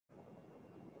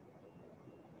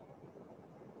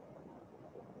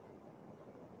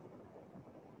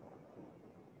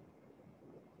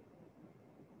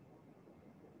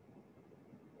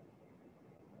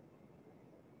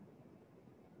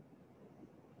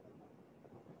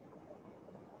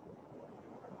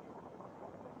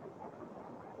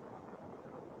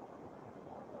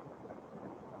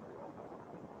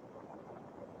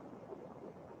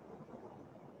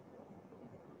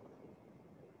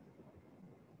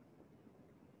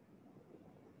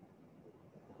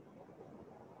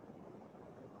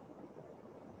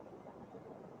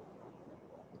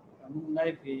موږ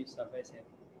لایف یې صفای صاحب.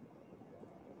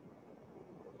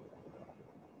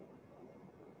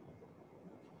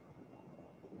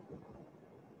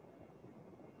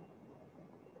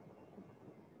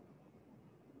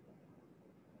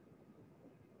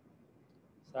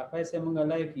 صفای صاحب موږ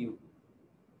لایف یو.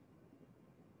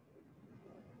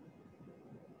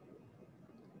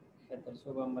 تر څو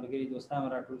به ملګري دوستان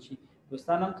راټول شي.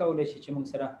 دوستان هم کولی شي چې موږ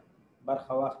سره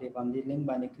برخه واخلي. باندې لینک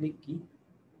باندې کلیک کړي.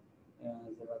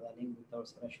 زه به دا لینک درته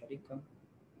ورسره شریک کړم.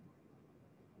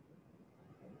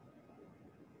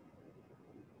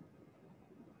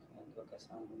 دوه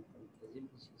کسان هم منتظر دي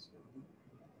چې څوک دي.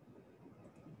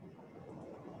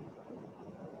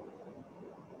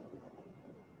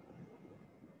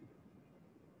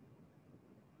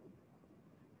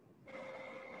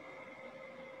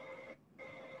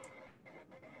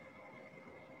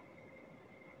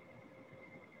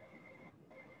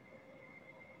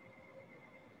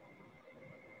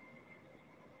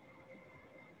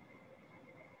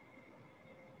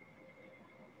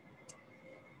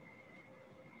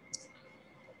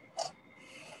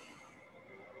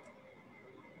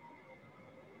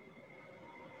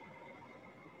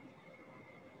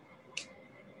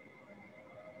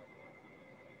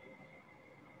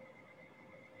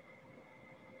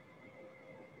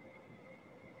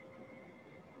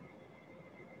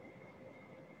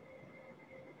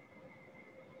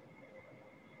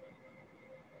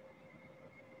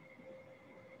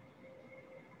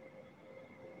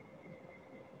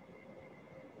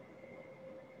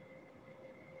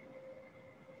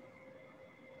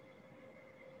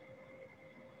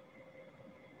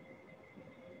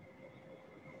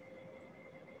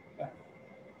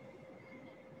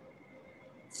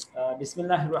 بسم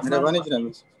الله الرحمن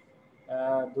الرحیم.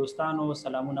 دوستانو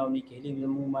سلامونه او نیک هیلې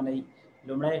مو منئ.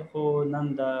 لومړی خو نن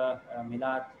د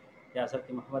میلاد د حضرت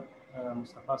محمد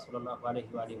مصطفی صلی الله علیه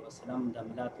و آله وسلم د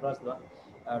میلاد ورځ ده.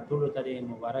 ټولو ته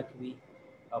مبارک وي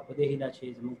او په دې هیله چې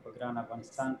زموږ په ګران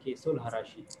افغانستان کې صلح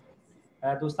راشي.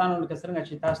 دوستانو لکه څنګه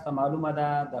چې تاسو ته معلومه ده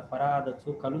د فراه د څو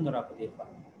کلونو را په دې خوا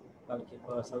بلکې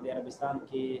په سعودي عربستان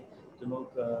کې زموږ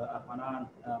افغانان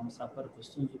مسافر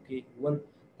په ستونزو کې ول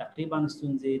تقریبا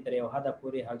ستونزې تر یو حده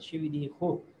پورې حل شوي دي، خو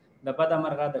د بده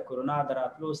مرغه د کرونا د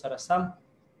راتلو سره سم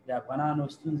د افغانانو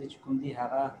ستونزې چې کوم دي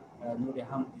هغه نورې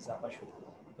هم اضافه شو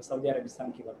په سعودي عربستان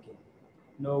کې. بلکې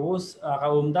نو اوس هغه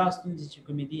عمده ستونزې چې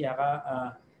کومې دي هغه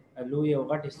لوی او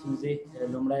غټې ستونزې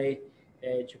لومړی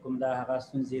چې کوم دا هغه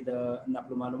ستونزې د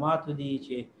نقل معلوماتو دي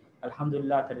چې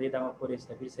الحمدلله تر دې دمه پورې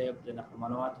سفیر صاحب د نقل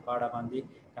معلوماتو په اړه باندې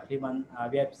تقریبا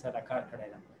 80% کار کړی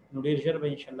ده. نو ډېر ژر به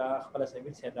انشاءالله خپله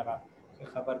سفیر صاحب دغه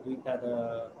خبر دوی ته د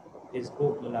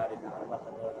فیسبوک له لارې د البته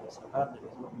د سفارت د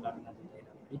فیسبوک له لارې دوی ته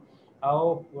اعلان کړي او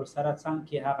ورسره څنګ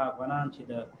کې هغه افغانان چې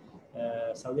د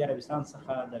سعودي عربستان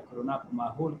څخه د کرونا په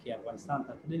ماحول کې افغانستان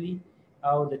ته تللي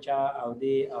او د چا او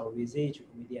دې او ویزې چې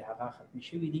کومې دي هغه ختمې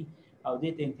شوي دي او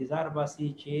دې ته انتظار باسي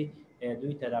چې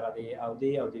دوی ته دغه د او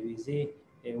دې او د ویزې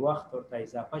وخت ورته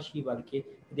اضافه شي. بلکې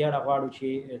دې اړه غواړو چې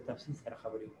تفصیل سره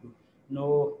خبرې وکړو. نو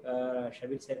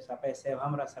شبیر صاحب صافی صاحب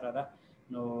هم را سره ده.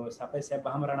 نو صافی صاحب به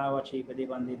هم رڼا واچوي په دې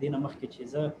باندې. دې نه مخکې چې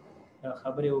زه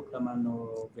خبرې وکړم نو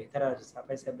بهتره چې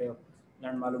صافی صاحب یو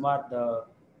لنډ معلومات د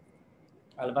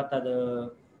البته د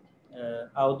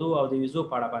اودو او د ویزو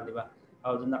په اړه باندې به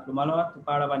او د نقل معلوماتو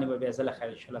په اړه باندې به بیا زه له خیر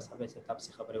انشاءالله صافی صاحب تاسو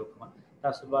خبرې وکړم.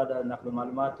 تاسو به د نقل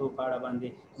معلوماتو په اړه باندې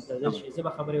منتظر شئ. زه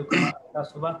به خبرې وکړم.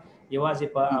 تاسو به یوازې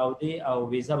په اودي او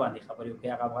ویزا باندې خبرې وکړئ.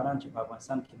 هغه افغانان چې په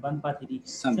افغانستان کې بند پاتې دي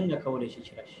څنګه کولی شي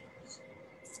چې راشي.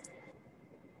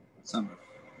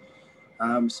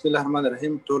 بسم الله الرحمن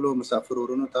الرحیم. ټولو مسافر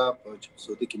ورونو ته چې په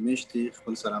سعودي کې میشت دي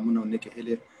خپل سلامونه او نیکې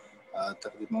هیلې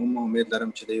تقدیموم. امید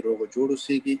لرم چې دی روغ او جوړ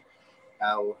اوسیږي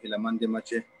او هیله مند یم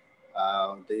چې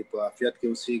دی په عافیت کې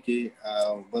اوسیږي.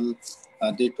 او بل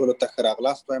دی ټولو ته ښه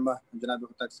راغلاست وایم جناب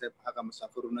هوتک صاحب. هغه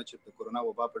مسافرونه چې د کرونا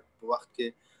وبا په وخت کې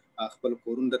خپل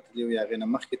کورونو ته تللي وو یا هغې نه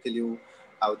مخکې تللي وو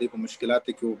او دوی په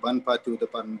مشکلاتو کې بند پاتې وو د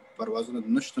پروازونو د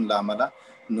نشتون له امله،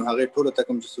 نو هغې ټولو ته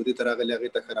کوم چې سعودي ته راغلي هغې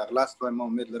ته ښه راغلاست وایم.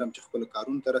 امید لرم چې خپلو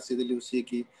کارونو ته رسېدلي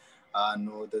اوسېږي.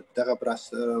 نو د دغه په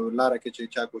لاره کې چې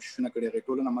چا کوششونه کړي هغې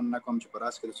ټولو نه مننه کوم چې په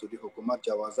راس کې د سعودي حکومت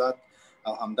جوازات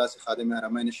او همداسې خادم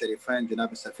حرمین شریفین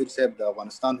جناب سفیر صاحب د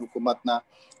افغانستان حکومت نه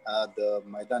د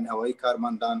میدان هوایي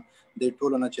کارمندان د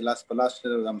ټولو نه چې لاس په لاس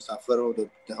د مسافرو د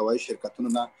هوایي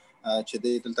شرکتونو نه چې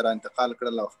دوی دلته را انتقال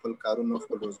کړل او خپل کارونو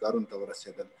خپل روزګارونو ته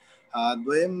ورسېدل.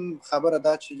 دویم خبره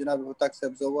دا چې جناب هوتک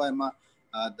صاحب زه وایم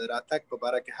د راتګ په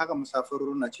باره کې هغه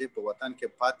مسافرونه چې په وطن کې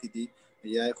پاتې دي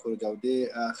یا خروج او دې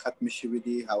ختم شوي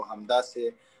دي او همداسې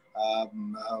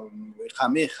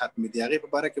اقامې ختمې دي هغې په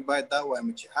باره کې باید دا ووایم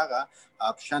چې هغه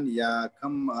آپشن یا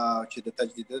کوم چې د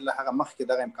تجدید له هغه مخکې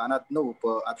دغه امکانات نه وو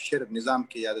په ابشر نظام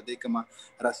کې یا د دې کومه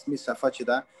رسمي صفحه چې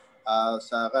ده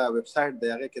هغه ویب سایټ د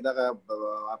هغې کې دغه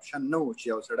آپشن نه وو چې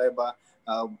یو سړی به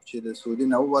چې د سعودي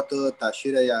نه ووته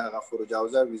تاشیره یا هغه خروج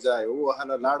اوزه ویزا یې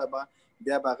ووهله لاړه به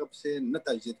بیا به هغه پسې نه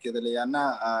تجدید کېدلی یا نه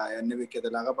نوي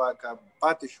کېدل هغه به که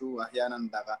پاتې شو احیانا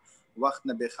دغه وخت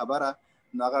نه بې خبره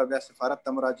نو هغه بیا سفارت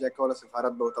ته مراجعه کوله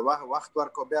سفارت به ورته وخت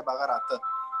ورکړو بیا به هغه راته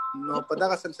نو په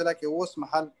دغه سلسله کې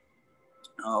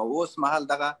اوس مهال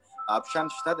دغه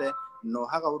آپشن شته دی نو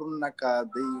هغه ورونه که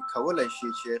دوی کولی شي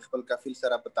چې خپل کفیل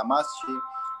سره په تماس شي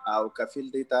او کفیل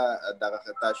دوی ته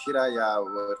دغه تاشیره یا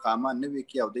اقامه نوي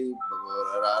کړي او دوی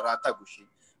راتګ وشي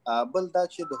بل دا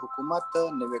چې د حکومت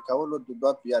نوي کولو د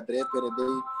 2 یا 3 پیرې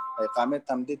دوی اقامې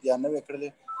تمدید یا نوي کړلې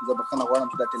زه بخښنه غواړم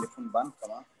چې دا ټلیفون بند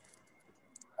کړم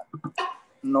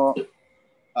نو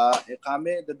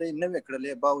اقامې د دې نوې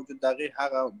کړلې باوجود د هغې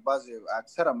هغه بعضې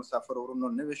اکثره مسافر ورونو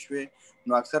نوې شوې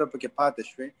نو اکثره پکې پاتې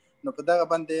شوې نو په دغه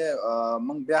باندې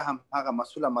موږ بیا هم هغه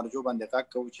مسؤله مرجو باندې غږ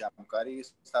کوو چې همکاري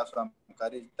ستاسو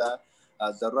همکاري ته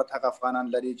ضرورت هغه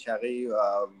افغانان لري چې هغې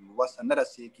وسه نه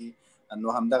رسېږي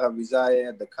نو همدغه ویزا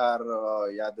د کار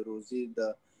یا د روزي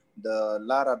د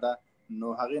لاره ده نو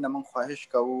هغې نه موږ خواهش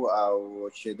کوو او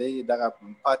چې دی دغه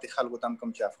پاتې خلکو ته هم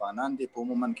کوم چې افغانان دي په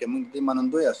عموما کې موږ دې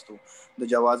منندوی یاستو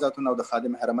د جوازاتو نه او د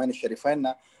خادم حرمین شریفین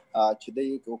نه چې دی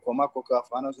کومک وکړو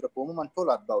افغانانو سره په عموما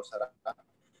ټولو اتباعو سره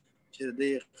چې دی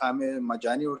اقامې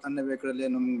مجاني ورته نوې کړلې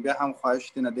نو موږ بیا هم خواهش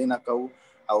دې نه دی نه کوو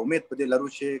او امید په دې لرو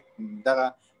چې دغه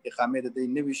اقامې د دی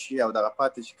نوي شي او دغه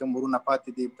پاتې چې کوم ورونه پاتې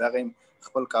دي هغې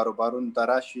خپل کاروبارونو ته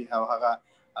راشي او هغه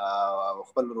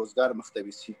خپل روزګار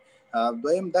مختوي شي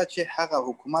دویم دا چې هغه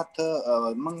حکومت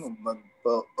موږ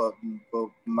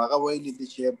هغه ویلي دي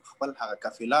چې خپل هغه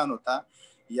کفیلانو ته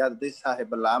یا د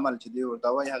صاحب العمل چې دی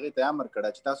ورته وایي هغې ته امر کړی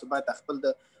چې تاسو باید خپل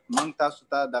د موږ تاسو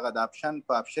ته دغه د آپشن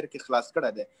په ابشر کې خلاص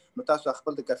کړی دی نو تاسو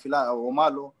خپل د کفیله او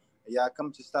عمالو یا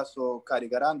کوم چې ستاسو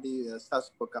کارګران دي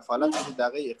ستاسو په کفالت کې د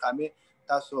هغې اقامې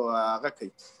تاسو هغه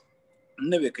کوي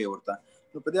نوې کوي ورته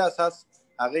نو په دې اساس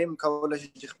هغې هم کولی شي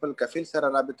چې خپل کفیل سره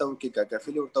رابطه وکړي که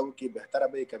کفیل ورته وکړي بهتره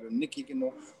به یې که نه کېږي نو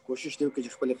کوشش دې وکړي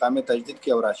چې خپل اقامې تجدید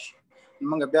کړي او راشي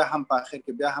موږ بیا هم په اخر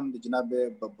کې بیا هم د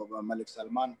جناب ملک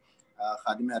سلمان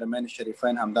خادم حرمین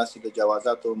شریفین همداسې د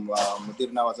جوازاتو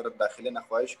مدیر نه وزارت داخلي نه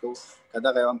خواهش کوو که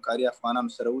دغه یو همکاري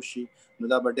افغانانو سره وشي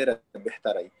نو دا به ډېره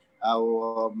بهتره وي او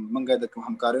موږ د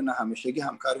همکاریو نه همیشګي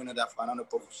همکاریو نه د افغانانو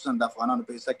په خصوصا د افغانانو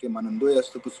په حصه کې منندوی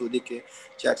یاستو په سعودي کې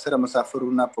چې اکثره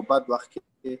مسافرونه په بد وخت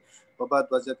کې په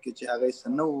بد وضعیت کې چې هغې څه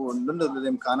نه د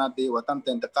امکانات دی وطن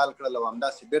ته انتقال کړل او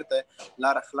همداسې بیرته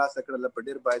لاره خلاصه کړله په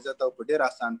ډېر باعزت او په ډېر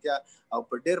اسانتیا او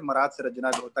په ډېر مراعات سره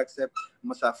جناب هوتک صاحب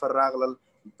مسافر راغلل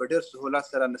په ډېر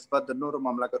سهولت سره نسبت د نورو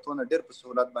مملکتونو ډېر په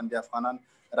سهولت باندې افغانان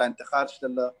را انتقال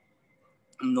شول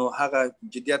نو هغه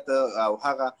جدیت او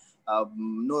هغه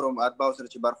نورو اتباعو سره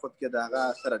چې برخورد کې د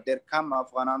هغه سره ډېر کم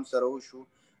افغانانو سره وشو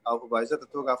او په باعزته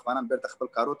توګه افغانان بیرته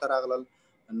خپل کارو ته راغلل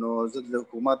نو زه د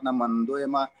حکومت نه منندوی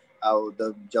یم او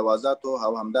د جوازاتو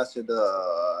او همداسې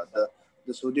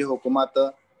د سعودي حکومت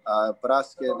پراس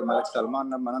کې د ملک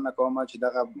سلمان نه مننه کوم چې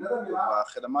دغه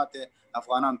خدمات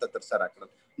افغانانو ته ترسره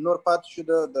کړل نور پاتې شو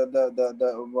د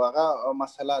هغه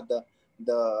مسله د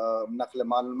نقل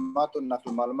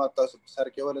معلومات تاسو په سر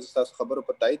کې ولې تاسو خبرو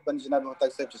په تایید باندې جناب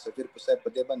هوتک صاحب چې سفیر په صاحب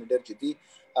په دې باندې ډېر جدي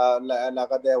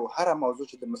علاقه ده او هر موضوع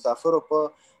چې د مسافرو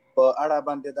په اړه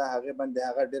باندې دا هغه باندې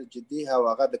هغه ډېر جدي او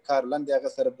هغه د کار لاندې هغه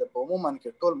سره د عموما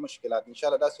کې ټول مشکلات ان شاء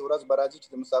الله دا ورځ به راځي چې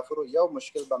د مسافرو یو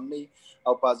مشکل بمني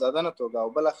او په آزادانه توګه او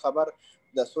بل خبر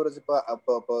د سورز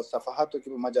په صفحاتو کې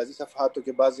په مجازي صفحاتو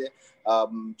کې بعضي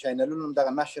چینلونو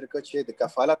دغه نشر کوي چې د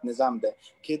کفالت نظام ده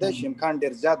کېدای شي امکان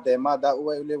ډېر زیات دی ما دا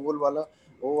ولوله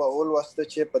اول واسطه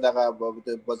چې په دغه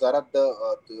وزارت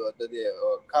د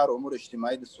کار امور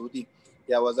اجتماعي د سعودي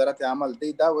یا وزارت عمل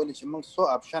دی دا ویل چې موږ سو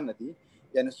آپشن دي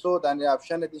یعنی سو د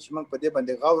آپشن دي چې موږ په دې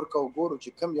باندې غور کوو ګورو چې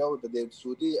کوم یو د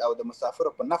سعودي او د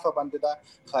مسافرو په نفع باندې دا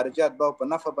خارجات به په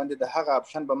نفع باندې د هغه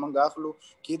آپشن به موږ اخلو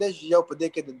کېدای شي یو په دې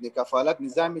کې د کفالت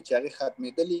نظامي چې هغه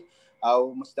ختمېدلی او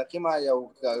مستقیمه یو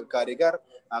کارګر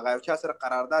هغه چا سره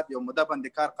قرارداد یو موده باندې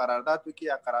کار قرارداد وکړي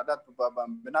یا قرارداد په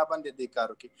بنا باندې د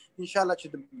کار وکړي ان شاء الله چې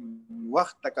د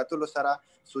وخت تکتل سره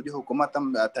سعودي حکومت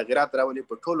هم تغیرات راولي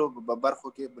په ټولو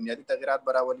برخو کې بنیادی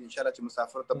تغیرات راولي ان شاء الله چې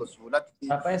مسافر ته په سہولت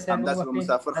همداسې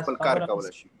مسافر خپل کار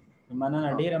کولای شي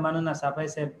مننه ډیره مننه صافی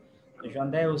صاحب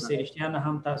ژوندۍ او سریشتیان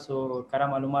هم تاسو کره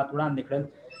معلومات وړاندې کړل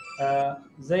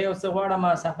زه یو څه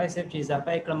غواړم صافی صاحب چې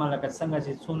اضافه کړم لکه څنګه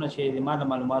چې څونه چې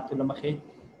د معلوماتو لمخې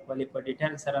ولې په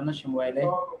ډیټیل سره نشم ویلی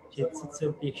چې څه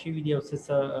پېښ شوي دي او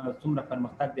څومره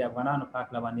پرمختګ د افغانانو په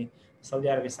هکله باندې سعودي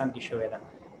عربستان کې شوی ده.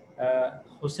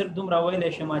 خو صرف دومره ویلی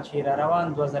شم چې را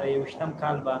روان 2021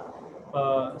 کال به په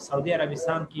سعودي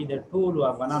عربستان کې د ټولو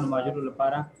افغانانو مهاجرو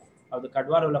لپاره او د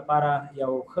کډوالو لپاره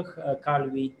یو ښه کال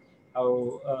وي او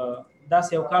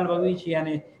داسې یو کال به وي چې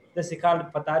یعنې داسې کال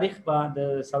په تاریخ به د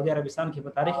سعودي عربستان کې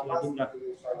په تاریخ کې دومره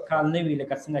کال نه وي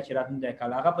لکه څنګه چې راتلونکی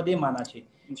کال. هغه په دې معنا چې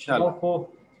خو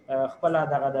خپله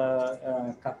دغه د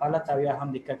کفالت او یا هم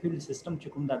د کفیل سیستم چې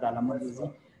کوم د علامه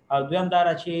ځي او دویم دا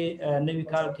چې نوي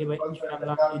کال کې به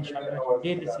انشاءالله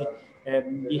ډېر داسې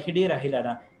بیخي ډېره هیله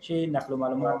ده چې نقل و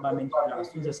معلومات باندې انشاءالله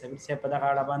ستونزه صاحب صاحب په دغه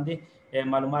اړه باندې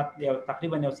معلومات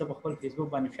تقریبا یو څه په خپل فیسبوک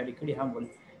باندې شریک کړي هم ول.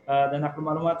 د نقل و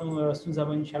معلوماتو ستونزه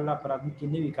به انشاءالله په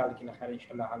راتلونکي نوي کال کې له خیره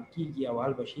انشاءالله حل کېږي او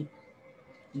حل به شي.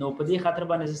 نو په دې خاطر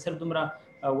باندې زه صرف دومره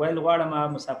ویل غواړم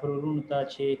مسافرو ورونو ته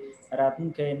چې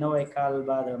راتلونکی نوی کال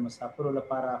به د مسافرو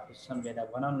لپاره خصوصا بیا د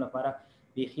افغانانو لپاره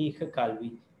بیخي ښه کال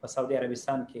وي په سعودي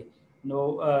عربستان کې. نو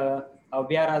او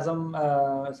بیا راځم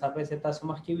صافی صاحب تاسو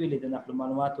مخکې ویلي د نقل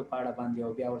معلوماتو په اړه باندې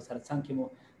او بیا ورسره څنګ کې مو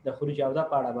د خروج عوده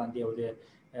په اړه باندې او د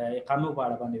اقامو په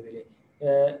اړه باندې ویلي.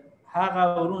 هغه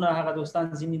ورونه هغه دوستان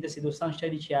ځینې داسې دوستان شته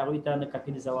دي چې هغوی ته نه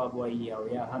کفیل ځواب وایي او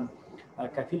یا هم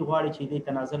کفیل غواړي چې دې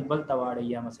تنازل بل ته واړي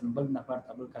یا مثلا بل نفر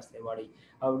ته بل کس ته واړي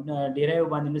او ډیری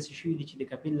باندې داسې شوي دي چې د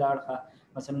کفیل له اړخه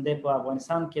مثلا دی په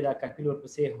افغانستان کې د کفیل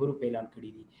ورپسې حروف اعلان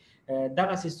کړي دي.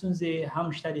 دغسې ستونزې هم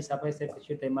شته دي صافی صاحب که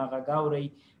چېرته ما غږ اورئ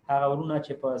هغه ورونه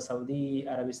چې په سعودي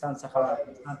عربستان څخه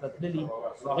افغانستان ته تللي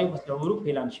هغوی ورته حروف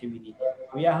اعلان شوي دي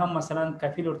او یا هم مثلا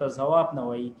کفیل ورته ځواب نه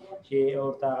وایي چې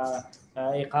ورته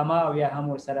اقامه او یا هم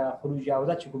ورسره خروج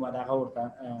عوده چې کومه ده هغه ورته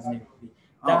نه وي.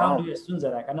 دا هم لویه ستونزه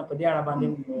ده که نه په دې اړه باندې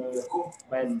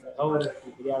باید غور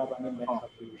وشي په دې اړه باندې باید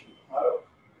خبرې وشي.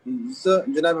 زه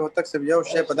جناب هوتک صاحب یو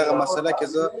شی په دغه مسله کې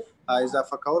زه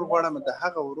اضافه کول غواړم د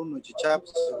هغه ورونو چې چا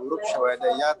حروف شوی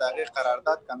دی یا د هغې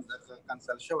قرارداد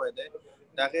کنسل شوی دی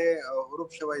د هغې حروف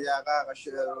شوی یا هغه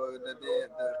د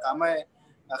اقامه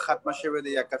ختمه شوی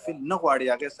دی یا کفیل نه غواړي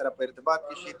هغې سره په ارتباط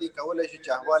کې شي دي کولی شي چې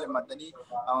احوال مدني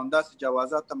او همداسې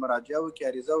جوازات ته مراجعه وکړي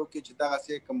عریضه وکړي چې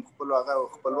دغسې کوم خپلو هغه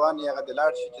خپلوان یې هغه د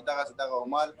لاړ شي چې دغسې دغه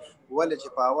عمال ولې چې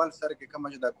په اول سر کې کومه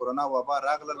چې د کرونا وبا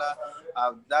راغله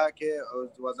او دا کې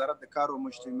وزارت د کار او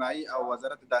مجتمعي او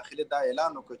وزارت داخلي دا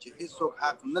اعلان وکړ چې هیڅوک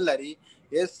حق نه لري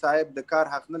هیڅ صاحب د کار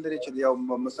حق نه لري چې یو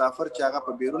مسافر چې هغه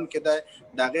په بیرون کې دی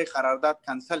د هغې قرارداد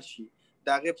کنسل شي د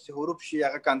هغې پسې حروف شي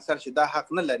هغه کنسل شي دا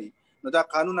حق نه لري. نو دا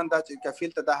قانونا دا چې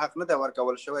کفیل ته دا حق نه دی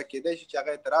ورکول شوی کېدای شي چې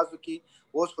هغه اعتراض وکړي.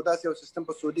 اوس خو داسې یو سیستم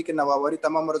په سعودي کې نوآوري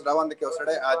تمام ورځ روان دی کې یو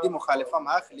سړی عادي مخالف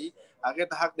هم اخلي هغې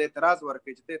ته حق د اعتراض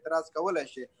ورکړي چې ته اعتراض کولی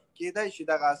شي کېدای شي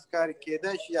دغه عسکر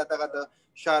کېدای شي یا دغه د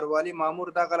ښاروالي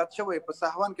مامور دا غلط شوی په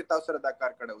سهوان کې تاسو سره دا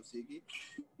کار کړی اوسېږي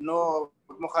نو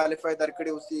مخالفه یې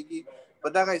درکړې اوسېږي په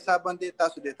دغه حساب باندې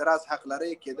تاسو د اعتراض حق لرئ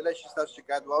کېدلی شي ستاسو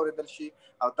شکایت واورېدل شي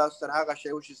او تاسو سره هغه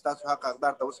شی وشي ستاسو حق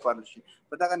حقدار ته وسپارل شي.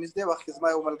 په دغه نږدې وخت کې زما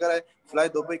یو ملګری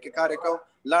فلای دوبۍ کې کار یې کو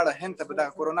لاړه هند ته په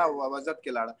دغه کورونا وضعیت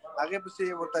کې لاړه هغې پسې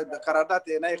ورته د قرارداد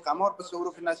نه اقامه ورپسې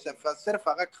حروف نه صرف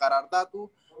هغه قرارداد و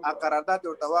قرارداد یې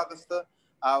ورته واخیسته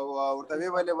او ورته ویې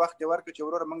ویلې وخت یې ورکړه چې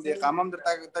وروره موږ د اقامه هم درته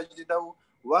تجدیدوو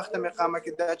وخت هم اقامه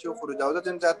کې دا چې خروج عوده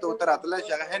ځین ځای ته ورته راتللی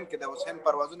شي هغه هند کې د اوس هند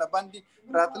پروازونه بند دي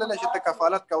راتللی شي ته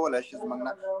کفالت کولی شي زموږ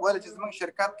نه ولې چې زموږ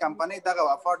شرکت کمپنۍ دغه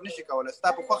افورډ نشي کولی ستا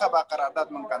په خوښه به قرارداد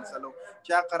موږ کنسلو چې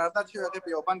هغه قرارداد شوی هغې په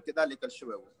یو بند کې دا لیکل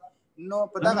شوی و. نو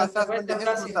په دغه اساس باندې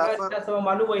هېڅ مسافر تاسو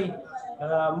معلومه وي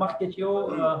مخکې چې یو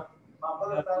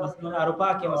مثلا اروپا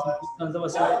کې مثلا ستونزه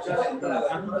وسیله چې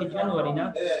جنوري نه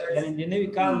یعنې د نوي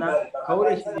کال نه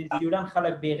کولی شي د سویډن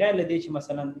خلک بغیر له دې چې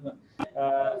مثلا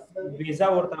ویزا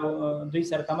ورته دوی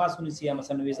سره تماس ونیسي یا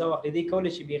مثلا ویزا واخلي دی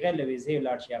کولی شي بغیر له ویزې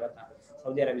ولاړ شي هغه ته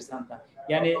سعودي عربستان ته.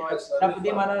 یعنې دا په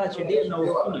دې معنا ده چې ډېر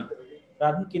نوښتونه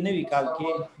راتلونکي نوي کال کې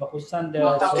خصوصا د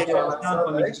سعودي عربستان په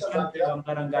میډیکل کې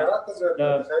همدارنګه د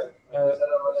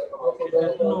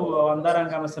شرکتونو او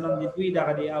همدارنګه مثلا د دوی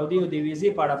دغه د او د ویزې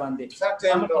په اړه باندې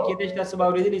مخکې کېدای شي تاسو به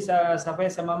اورېدلي صفحې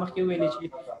سما مخکې ویلې چې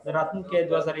د راتلونکي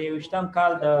 2021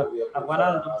 کال د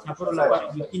افغانانو د مسافرو لپاره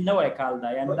بیخي نوی کال ده.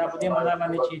 یعنې دا په دې معنا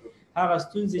باندې چې هغه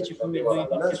ستونزې چې کومې دوی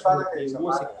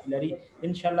اوس لري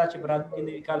انشاءالله چې په راتلونکي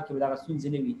نوي کال کې به دغه ستونزې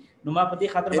نه وي. نو ما په دې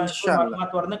خاطر باندې معلومات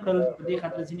ورنه کړل په دې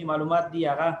خاطر ځینې معلومات دي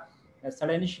هغه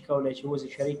سړی نشي کولی چې اوس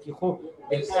شریک کړي خو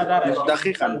بهتره دا ده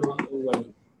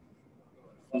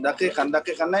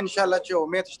دقیقا نه انشاءالله چې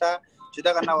امید شته چې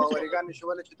دغه نوآوریګان نشي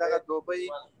ولی چې دغه دوبۍ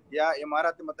یا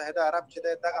امارات متحده عرب چې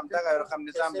دی دغه رقم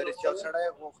نظام لري چې یو سړی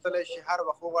غوښتلی شي هر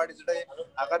وخت وغواړي زړه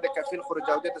هغه د کفیل خروج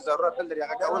عودې ته ضرورت نه لري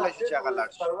هغه کولی شي چې هغه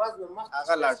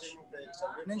لاړ شي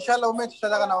انشاءالله امید شته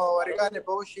دغه نوآوریګانې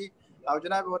به وشي او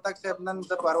جناب هوتک صاحب نن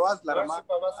د پرواز لرم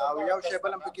او یو شی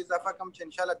بل هم پکې اضافه کوم چې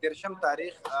ان شاء الله 13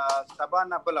 تاریخ سبا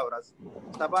نه بل ورځ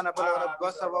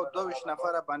 222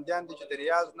 نفره بندیان دي چې د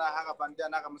ریاض نه هغه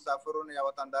بندیان هغه مسافرونه یا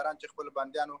وطنداران چې خپل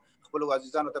بندیانو خپل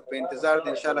عزیزانو ته په انتظار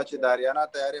دي ان شاء الله چې د اریانا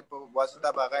تیارې په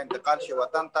واسطه باغ انتقال شي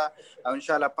وطن ته او ان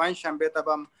شاء الله پنځ شنبه ته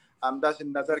هم همداسې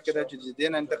نظر کې ده چې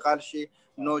دین انتقال شي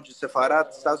نو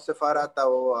سفارت ستاسو سفارت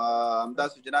او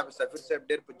همداسې جناب سفیر صاحب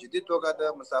ډېر په جدي توګه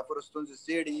د مسافرو ستونزې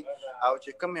څېړي او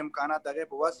چې کوم امکانات هغې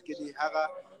په وس کې دي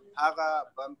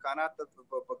هغه امکانات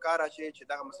په کار اچوي چې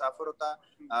دغه مسافرو ته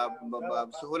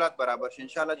سهولت برابر شي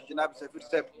ان شاء الله چې جناب سفیر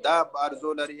صاحب دا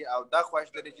ارزو لري او دا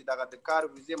خواهش لري چې دغه د کار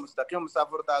ویزې مستقیم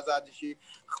مسافرو ته آزاد شي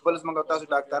خپل زموږ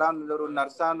تاسو ډاکټرانو لرو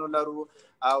نرسانو لرو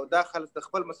او دا خلک د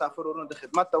خپل مسافرونو د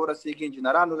خدمت ته ورسیږي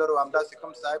انجینرانو لرو همداسې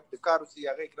کوم صاحب د کار وسي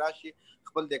هغې راشي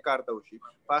خپل د کار ته وشي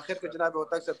په آخر کې جناب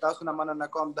هوتک صاحب تاسو نه مننه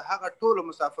کوم د هغه ټولو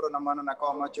مسافرو نه مننه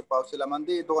کوم چې په حوصله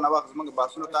مندۍ دغه وخت زموږ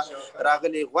بحثونو ته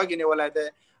راغلي غوږ نیولی دی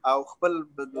او خپل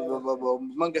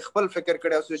موږ خپل فکر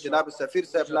کړی اوس جناب سفیر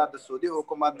صاحب نه د سعودي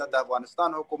حکومت نه د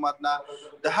افغانستان حکومت نه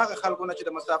د هغه خلکو نه چې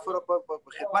د مسافرو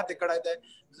په خدمت کړی دی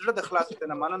زړه د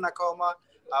خلاصې نه مننه کوم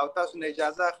او تاسو نه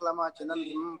اجازه اخلم چې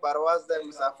نن پرواز د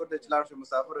مسافر د چلار شو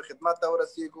مسافر خدمت ته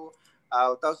ورسیږو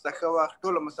او تاسو ته ښه وخت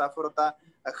ټولو مسافرو ته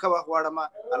ښه وخت غواړم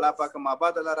الله پاک مو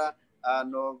آباد لره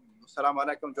نو السلام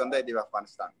علیکم ژوندۍ دی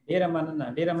افغانستان ډیره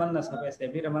مننه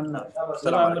صاحب ډیره مننه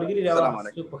سلام مرګري راو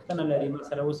څو پښتنه لري مر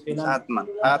سره اوس فعلا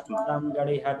سلام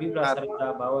غړي حبیب را سره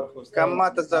دا باور خوست کما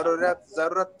ته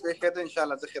ضرورت په ان شاء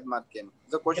الله زه خدمت کوم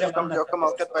زه کوشش کوم چې کوم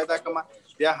وخت پیدا کوم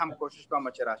بیا هم کوشش کوم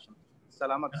چې راشم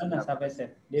سلامت صاحب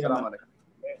ډیره مننه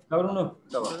کورونو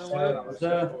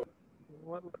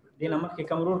دینه مخکې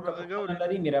کمرور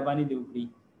لري مهرباني دی وکړي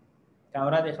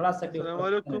کیمرا د اخلاص سره السلام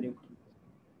علیکم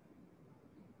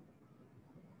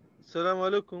السلام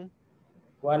علیکم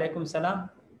وعلیکم السلام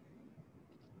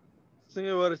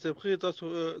څنګه ورسې خو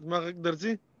تاسو ما غږ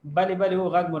درځي بله هو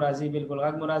غږ مرازي بالکل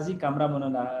غږ مرازي کیمرا مونږ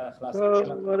نه اخلاص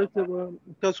ورسې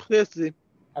تاسو خو یې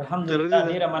الحمدلله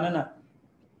ډیره مننه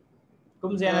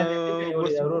کوم ځای نه دی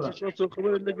ورور تاسو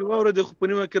خبر لګي وره د خو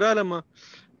پنیمه کراله ما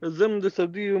زم د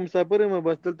سعودي مسافر ما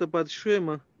بس دلته پات شوې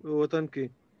ما وطن کې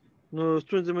نو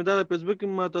ستونزه مې دا په فیسبوک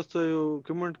ما تاسو یو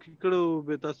کمنټ کړو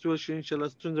به تاسو شي ان شاء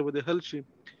الله ستونزه به حل شي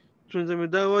ستونزه مې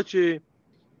دا و چې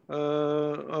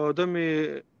او دمه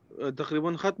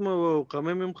تقریبا ختمه او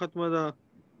قامه مې ختمه ده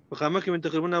په قامه کې مې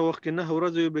تقریبا وخت کې نه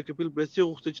ورځ یو به کپل پیسې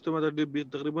غوښته چې ته ما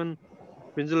تقریبا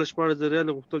 15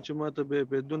 ریال غوښتل چې ما ته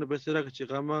به دونه پیسې راکړي چې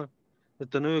قامه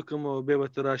تنوي کوم او به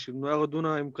وته راشي نو هغه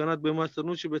دونه امکانات به ما سره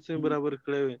نو چې به څنګه برابر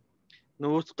کړی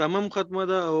نو اوس قامه ختمه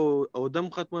ده او دم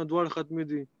ختمه دوړ ختمه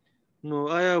دي نو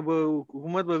آیا به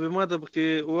حکومت به ما ته کې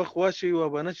وخت واشي او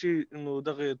باندې شي نو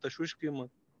دغه تشويش کیما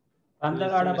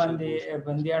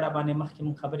باندې اړه باندې مخکې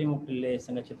مون خبرې مو کړلې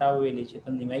څنګه چې تا ویلې چې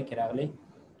تنظیمای کې راغلي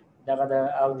دغه د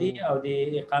او د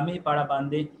اقامې په اړه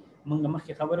باندې مونږ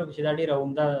مخکې خبرو چې دا ډیره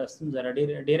عمده ستونزه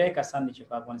ډیره کسان چې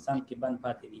په افغانستان کې بند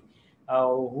پاتې دي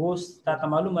او اوس تا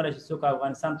معلومه راځي څوک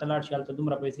افغانستان ته لاړ شي هلته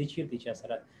دومره پیسې چیرته چې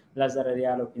سره 1000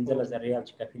 ریال او 15000 ریال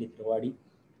چې کفیل تر غواړي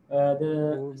د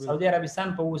سعودي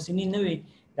عربستان په اوسنی نوې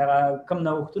د کم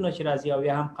نوښتونه چې راځي او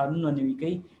یا هم قانونونه نوي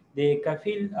کوي د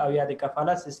کفیل او یا د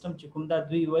کفالت سیستم چې کوم دا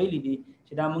دوی ویلي دي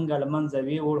چې دا مونږ لمنځه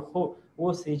ویوړ خو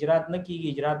اوس اجرات نه کیږي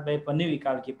اجرات به په نوي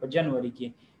کال کې په جنوري کې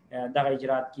دغه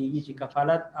اجرات کیږي چې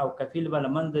کفالت او کفیل به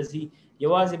لمنځه ځي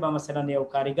یوازې به مثلا یو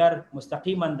کارګر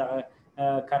مستقیما د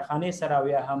کارخانه سره او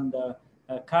یا هم د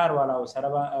کار والا سره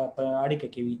په اړیکه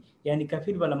کې وي یعنی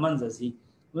کفیل بل منځ ځي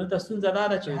نو تاسو ستونزه دا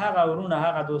ده چې هغه ورونه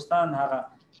هغه دوستان هغه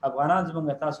افغانان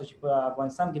زموږ تاسو چې په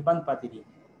افغانستان کې بند پاتې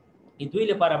دي دوی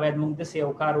لپاره باید موږ د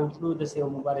یو کار وکړو د یو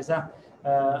مبارزه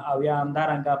او یا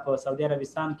همدارنګه په سعودي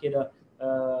عربستان کې د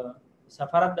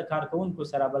سفارت د کارکونکو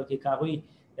سره بلکې کاغوي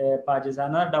په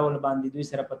اجازانه ډول باندې دوی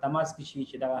سره په تماس کې شي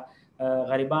چې دا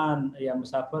غریبان یا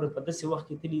مسافر په داسې وخت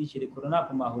کې تللی چې د کورونا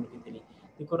په ماحول کې تللی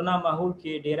د کورونا ماحول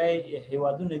کې ډیری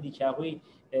هیوادونه دي چې هغوی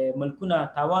ملکونه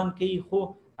تاوان کوي خو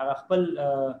هغه خپل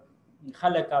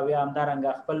خلک او یا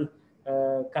همدارنګه خپل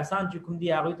کسان چې کوم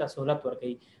دي هغوی ته سهولت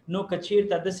ورکوي نو که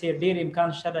چیرته داسې ډېر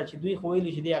امکان شته چې دوی خو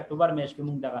ویلي چې د اکتوبر میاشت کې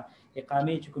موږ دغه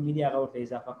اقامې چې کومې دي هغه ورته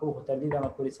اضافه کوو خو تر دې دمه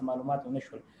پورې څه معلومات ونه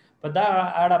شول په دغه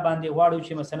اړه باندې غواړو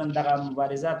چې مثلا دغه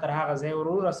مبارزه تر هغه ځای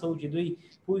ورسوو چې دوی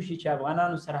پوه شي چې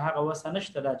افغانانو سره هغه وسه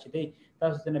نشته ده چې دی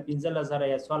تاسو ته نه 15000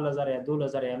 یا 14000 یا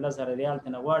 2000 یا 1000 ریال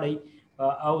ته نه غواړئ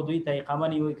او دوی ته اقامه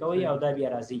نیوی کوي او دا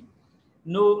بیا راځي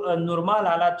نو نورمال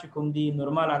حالات چې کوم دي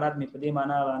نورمال حالات مې په دې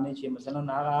معنا باندې چې مثلا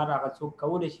هغه څوک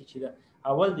کولی شي چې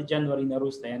اول د جنوري نه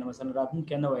وروسته یعنی مثلا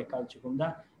راتلونکی نوی کال چې کوم ده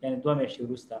یعنی 2 میاشتې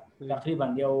وروسته تقریبا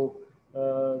یو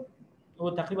او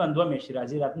تقریبا 2 میاشتې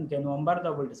راځي، راتلونکی نومبر ده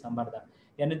او بل دسمبر ده،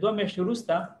 یعنی 2 میاشتې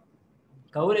وروسته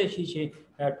کولای شي چې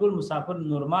ټول مسافر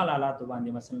نورمال حالاتو باندې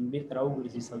مثلا بیرته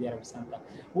راوګرځي سعودي عربستان ته.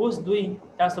 اوس دوی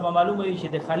تاسو به معلومه وي چې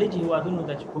د خلیج هیوادونو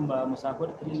ته چې کوم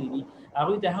مسافر تللي دي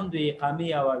هغوی ته هم د اقامې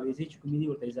او ویزې چې کومې دي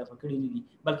ورته اضافه کړي نه دي،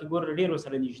 بلکې ګوره ډېر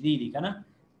ورسره نږدې دي که نه.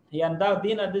 یعنې دا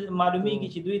دې نه معلومیږي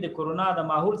چې دوی د کرونا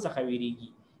د ماحول څخه ویریږي،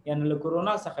 یعنې له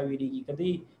کرونا څخه ویریږي. که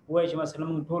دوی وایي چې مثلا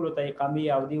موږ ټولو ته اقامې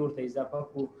او دې ورته اضافه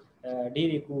کړو،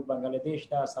 ډېرې کو بنګلادیش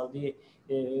ته، سعودي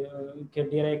کې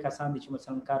ډېری کسان دي چې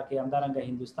مثلا کار کوي، همدارنګه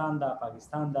هندوستان ده،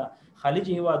 پاکستان ده،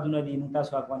 خلیج هیوادونه دي، موږ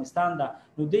تاسو افغانستان ده.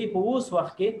 نو دوی په اوس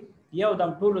وخت کې یو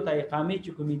دم ټولو ته اقامې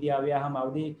چې کومې دي او یا هم او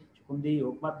دې چې کوم دی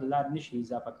حکومت له لارې نشي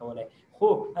اضافه کولی. خو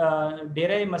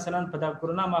ډېری مثلا په د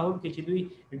کرونا ماحول کې چې دوی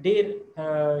ډېر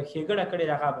ښېګړه کړې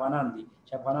ده هغه افغانان دي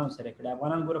چې افغانانو سره کړي.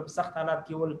 افغانان ګوره په سخت حالات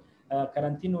کې ول،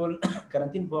 کرنټین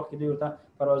په وخت کې دوی ورته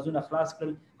پروازونه خلاص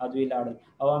کړل او دوی لاړل.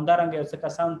 او همدارنګه یو څه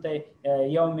کسانو ته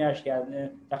یو میاشت یا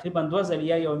تقریبا 2 ځلې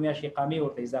یا یو میاشت اقامې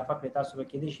ورته اضافه کړې. تاسو به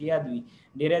کېدای شي یاد وي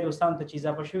ډېری دوستانو ته چې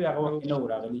اضافه شوي هغه وخت نه و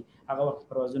راغلي، هغه وخت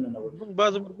پروازونه نه وو.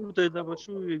 بعضو ملکونو ته اضافه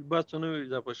شوي، بعض ته نه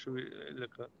اضافه شوي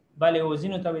لکه بلې او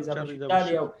ځینو ته اضافه شوي. دا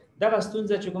دی دغه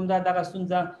ستونزه چې کوم ده، دغه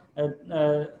ستونزه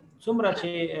څومره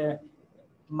چې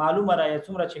معلومه ده یا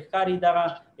څومره چې ښکاري دغه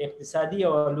اقتصادي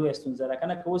او لویه ستونزه ده که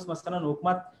نه. که اوس مثلا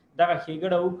حکومت دغه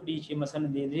ښېګړه وکړي چې مثلا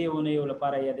د 3 اونیو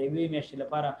لپاره یا د 1 میاشتې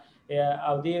لپاره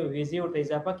او د ویزې ورته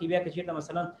اضافه کړي، بیا که چېرته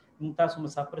مثلا تاسو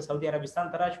مسافر سعودي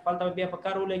عربستان ته راشي هلته بیا په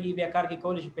کار ولګي، بیا کار کې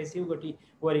کولی شي پیسې وګټي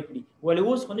ورې کړي. ولې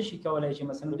اوس خو نشي کولی چې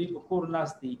مثلا دوی په کور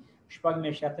ناست دي 6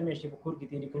 میاشتې 8 میاشتې په کور کې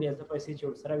تېرې کړي، هلته پیسې چې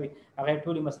ورسره وي هغه یې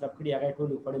ټولې مصرف کړي، هغه یې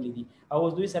ټولې خوړلې دي. او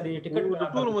اوس دوی سره د ټکټ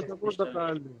ټولو مسافرو ته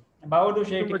کال دی باور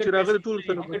وشي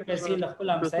ټکټ پیسې له خپل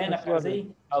همسایه نه خرڅوي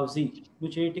او ځي. نو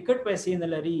چې ټکټ پیسې نه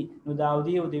لري نو د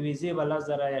اودي او د ویزې به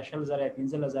 10,000 یا 20,000 یا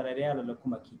 15,000 ریال له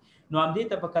کومه کي. نو همدې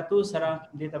ته په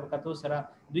کتو سره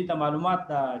دوی ته معلومات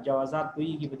د جوازات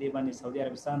پوهېږي په دې باندې. سعودي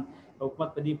عربستان حکومت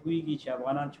په دې پوهېږي چې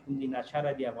افغانان چې کوم دي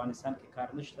ناچاره دي، افغانستان کې کار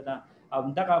نشته ده. او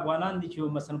دغه افغانان دي چې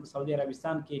مثلا په سعودي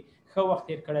عربستان کې ښه وخت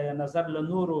تېر کړی دی، نظر له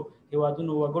نورو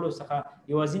هیوادونو وګړو څخه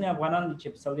یوازینی افغانان دي چې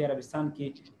په سعودي عربستان کې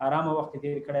آرامه وخت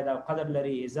تېر کړی دی، قدر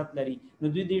لري، عزت لري. نو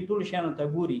دوی دې ټولو شیانو ته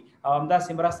ګوري او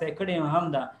همداسې مرسته یې کړې هم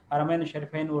ده. حرمین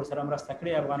شریفین ورسره مرسته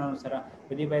کړې افغانانو سره،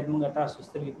 په دې باید موږ تاسو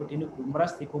سترګې پټې نه کړو،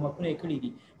 مرستې کومکونه یې کړي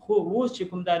دي. خو اوس چې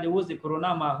کوم دا د اوس د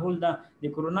کرونا ماحول ده، د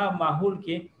کرونا ماحول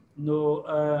کې نو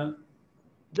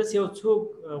داسې یو څوک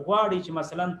غواړي چې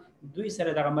مثلا دوی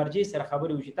سره دغه مرجع سره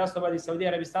خبرې وشي. تاسو به د سعودي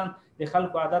عربستان د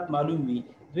خلکو عادت معلوم وي،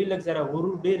 دوی لږ زره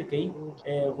غرور ډېر کوي،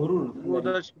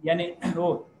 غرور یعنی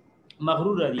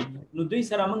مغرور دي. نو دوی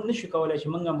سره موږ نشو کولای چې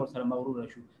موږ هم ورسره مغرور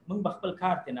شو. موږ به خپل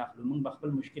کار ته نه اخلو، موږ به خپل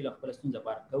مشکل او خپل ستونزه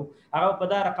بار کوو. هغه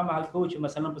په دا رقم حل کوو چې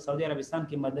مثلا په سعودي عربستان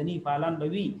کې مدني فعالان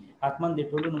به وي، حتما د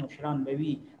ټولنو مشران به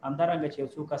وي، همدارنګه چې یو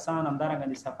څو کسان همدارنګه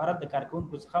د سفارت د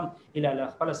کارکوونکو څخه هم هیله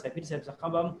له خپل سفیر صاحب څخه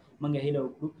به موږ هیله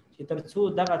وکړو چې تر څو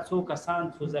دغه څو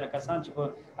کسان، څو زره کسان چې په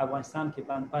افغانستان کې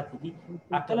باندې پاتې دي،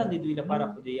 اقلا د دوی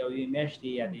لپاره خو د یوې میاشتې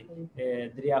یا د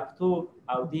 3 هفتو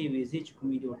او د ویزې چې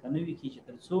کومې دي ورته نه وي کېږي،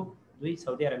 تر څو دوی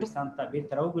سعودي عربستان ته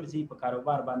بیرته راوګرځي په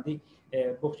کاروبار باندې.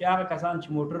 بوخچې هغه کسان چې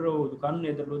موټر او دوکانونه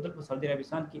یې درلودل په سعودي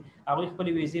عربستان کې، هغوی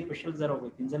خپلې ویزې په 20,000 او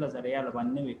 15,000 ریال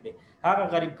باندې نه وې کړې. هغه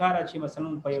غریب کاره چې مثلا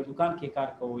په یو دوکان کې کار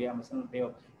کوو یا مثلا په یو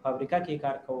فابریکه کې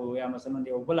کار کوو یا مثلا د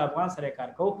یو بل افغان سره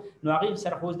کار کوو، نو هغې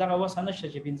سره خو دغه وسه نشته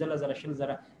چې 15,000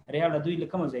 20,000 ریال دوی له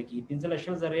کومه ځای کېږي.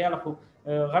 15,000 ریال خو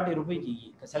غټې روپۍ کېږي،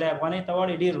 که سړی افغانۍ ته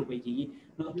واړې ډېر روپۍ کېږي.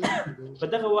 نو په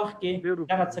دغه وخت کې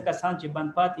دغه څه کسان چې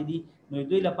بند پاتې دي، نو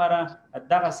دوی لپاره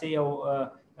دغسې یو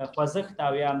خوځښت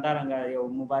او یا همدارنګه یو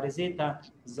مبارزې ته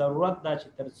ضرورت ده چې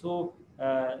تر څو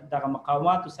دغه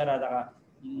مقاوماتو سره دغه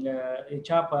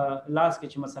چا په لاس کې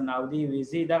چې مثلا اودي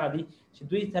ویزې دغه دي چې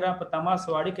دوی سره په تماس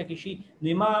او اړیکه کې شي. نو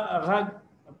ما غږ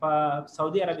په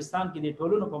سعودي عربستان کې د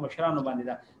ټولنو په مشرانو باندې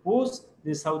ده. اوس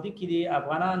د سعودي کې د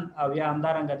افغانان او یا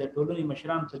همدارنګه د ټولنې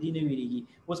مشران په دې نه ویریږي.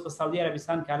 اوس په سعودي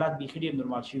عربستان کې حالات بیخي ډېر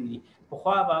نورمال شوي دي.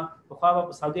 پخوا به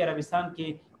په سعودي عربستان کې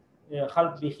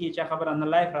خلک بیخي چا خبره نه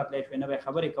لایف راتلی شوی، نه به یې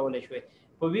خبرې کولی شوی،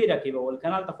 په ویره کې به ول. که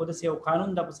نه هلته خو داسې یو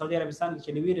قانون ده په سعودي عربستان کې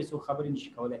چې له ویرې څوک خبرې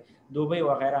نشي کولی، دوبۍ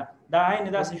وغیره. دا عین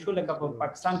داسې شو لکه په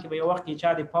پاکستان کې به یو وخت کې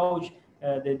چا د فوج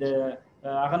د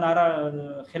هغه ناره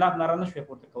خلاف ناره نه شوی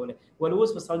پورته کولی. ولې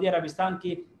اوس په سعودي عربستان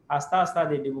کې آسته آسته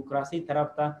د ډیموکراسۍ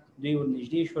طرف ته دوی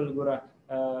ورنږدې شول. ګوره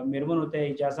میرمنو ته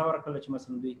اجازه ورکړله چې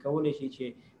مثلا دوی کولی شي چې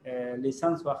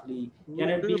لیسنس واخلي،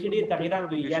 یعنی بیخي ډېر تغییرات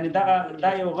دوی، یعنی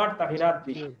دا یو غټ تغییرات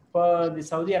دي په د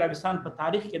سعودي عربستان په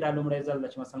تاریخ کې. دا لومړی ځل ده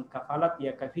چې مثلا کفالت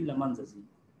یا کفیل له منځه ځي.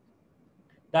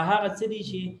 دا هغه څه دي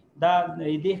چې دا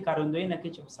دې ښکارندوی نه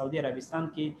کوي چې په سعودي عربستان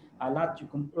کې حالات چې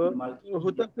کوم استعمال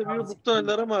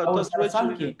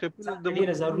کېږي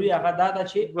ډېره ضروري هغه دا ده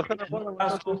چې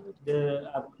تاسو د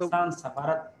افغانستان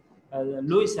سفارت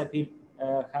لوی سفیر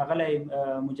ښاغلی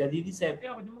مجددي صاحب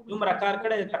دومره کار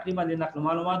کړی تقریبا د نقل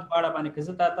معلومات په اړه باندې که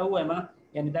زه تاته ووایم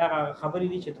یعنې دا خبرې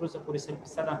دي چې تر اوسه پورې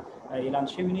 100% اعلان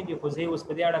شوي نه دي خو زه اوس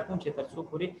په دې اړه کوم چې تر څو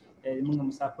پورې زموږ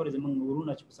مسافر زموږ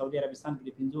ورونه چې په سعودي عربستان کې د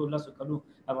 15 کلو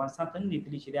افغانستان ته نه دي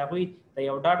تللي چې د هغوی ته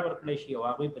یو ډاډ ورکړی شي او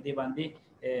هغوی په دې باندې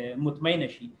مطمئنه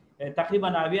شي تقریبا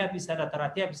 90% تر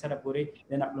 80% پورې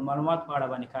د نقل معلومات په اړه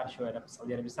باندې کار شوی دی په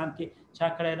سعودي عربستان کې چا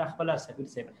کړی دا خپل سفیر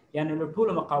صاحب یعنی له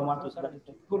ټولو مقاماتو سره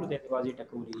ټولو د دروازې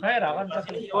ټکولې خیر هغه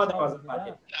یو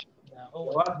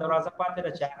دروازه پاتې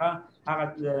ده چې هغه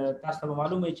تاسو ته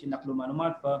معلومه چې نقل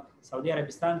معلومات په سعودي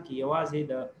عربستان کې یوازې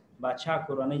د بادشاه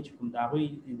کورنۍ چې کوم د هغوی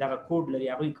دغه کوډ لري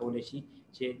هغوی کولی شي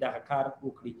چې دغه کار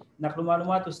وکړي نقل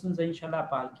معلوماتو ستونزه انشاءالله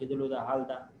په حل کېدلو د حال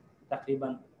ده تقریبا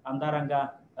همدارنګه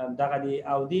دغه د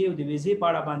اودي او د ویزې په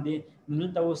اړه باندې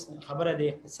دلته اوس خبره د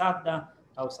اقتصاد ده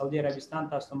او سعودي عربستان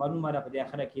تاسو معلومه ده په دې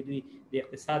اخره کې دوی د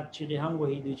اقتصاد چیغې هم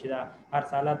وهي دوی چې دا هر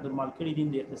څه حالات نورمال کړي دي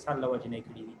د اقتصاد له وجې نه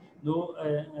کړي دي نو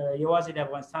یوازې د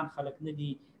افغانستان خلک نه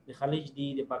دي د خلیج دي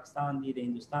د پاکستان دي د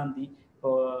هندوستان دي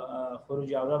په خروج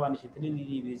عوده باندې چې تللي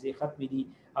دي ویزې ختمې دي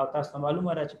او تاسو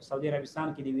معلومه ده چې په سعودي عربستان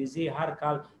کې د ویزې هر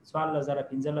کال 14,000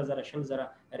 15,000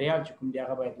 20,000 ریال چې کوم دی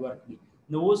هغه باید ورکړي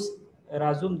نو اوس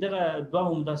راځم دغه دوه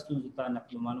عمده ستونزو ته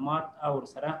نقل معلومات او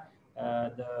ورسره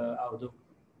د اودو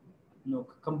نو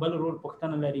کوم بل رول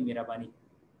پوښتنه لري مهرباني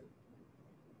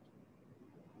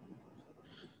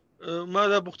ما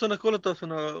دا پوښتنه کوله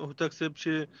تاسو نه هوتک صاحب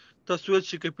چې تاسو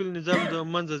چې کپیل نظام د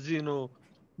منځ ځي نو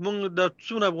موږ د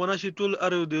څونه افغانان چې ټول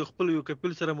اره د خپل یو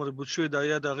کپیل سره مربوط شوی دا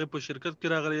یا د هغې په شرکت کې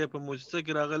راغلی یا په مؤسسه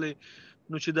کې راغلی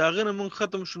نو چې د هغې نه موږ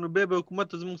ختم شو نو بیا به حکومت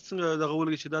ته زموږ څنګه دغه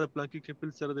ولګي چې دا د پلانکي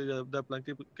کپیل سره دی دا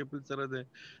پلانکي کپیل سره دی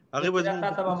هغې به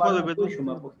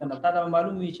تا ته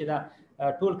معلوم وي چې دا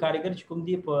ټول کارګر چې کوم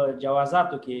دي په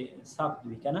جوازاتو کې ثبت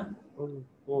وي که نه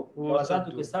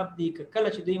جوازاتو کې ثبت دي کله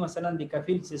چې دوی مثلا د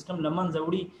کفیل سیستم له منځه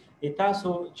وړي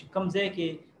تاسو چې کوم ځای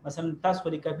کې مثلا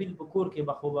تاسو د کفیل په کور کې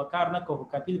بخوبه کار نه کوو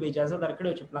کفیل به اجازه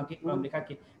درکړو چې پلانکي په امریکا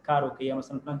کې کار وکړي یا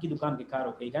مثلا پلانکي دکان کې کار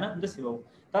وکړي کنه داسې وو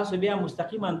تاسو بیا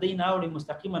مستقیما دی نه اوري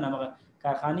مستقیما هغه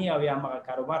کارخانه او یا هغه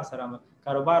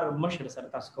کاروبار مشر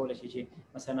سره تاسو کولای شئ چې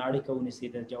مثلا اړیکه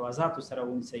ونیسئ د جوازاتو سره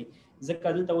ونیسئ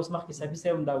ځکه دلته اوس مخکې صافي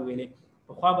صاحب هم دا ویلې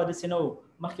پخوا به داسې نه و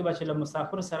مخکې به چې له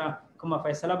مسافر سره کومه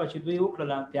فیصله به چې دوی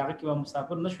وکړله په هغه کې به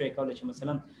مسافر نه شوی کولی چې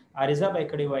مثلا عریضه به یې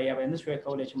کړې وای یا به یې نه شوی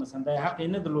کولی چې مثلا دا حق یې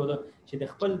نه درلوده چې د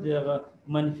خپل دغه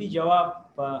منفي جواب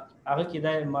په هغه کې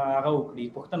دا هغه وکړي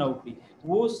پوښتنه وکړي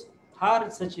اوس هر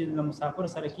څه چې له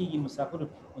مسافر سره کېږي مسافر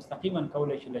مستقیما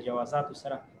کولی شي له جوازاتو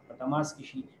سره په تماس کې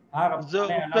شي هغه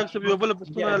زه تاسو یو بل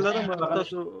پوښتنه لرم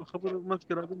تاسو خبر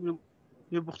مخکې راغلی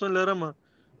یو پوښتنه لرم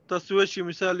تاسو چې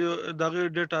مثال یو دغه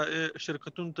ډیټا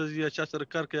شرکتونو ته یا چا سره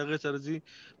کار کوي هغه سره ځي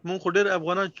مونږ خو ډېر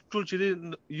افغانان ټول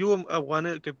چې یو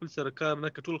افغاني کپیل سره کار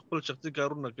نه کوي ټول خپل شخصي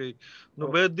کارونه کوي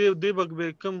نو باید دې بګ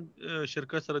به کم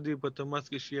شرکت سره دی په تماس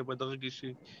کې شي په دغه کې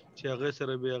شي چې هغه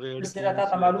سره به هغه سره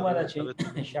تاسو معلومه ده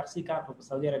چې شخصي کار په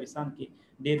سعودي عربستان کې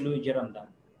ډېر لوی جرم ده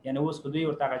یعنی اوس خو دوی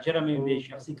ورته جرم دی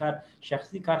شخصي کار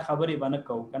خبرې باندې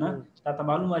کوو کنه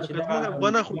تاسو معلومه چې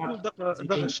دا خو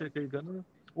دغه شي کوي کنه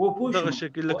دغه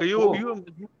شکل لکه یو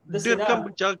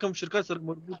ډېر کم شرکت سره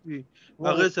مربوط وي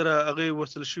هغه سره هغه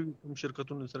وصل شوي کوم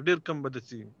شرکتونو سره ډېر کم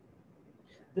بدسي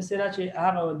د سره چې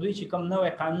هغه دوی چې کوم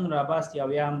نوې قانون را باسي او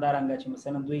یا همدارنګه چې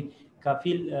مثلا دوی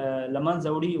کافیل لمنځه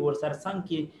وړي ورسره څنګه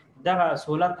کې دغه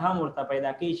سہولت هم ورته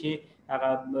پیدا کوي چې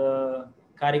هغه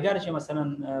کارګر چې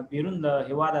مثلا بیرون د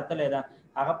هیواده تللی ده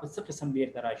هغه په څه قسم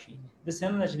بیرته راشي د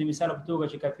سننه چې د مثال په توګه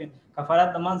چې کفارات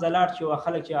د منځه لاړ چې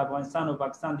خلک چې افغانستان او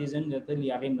پاکستان دي ځینې تللي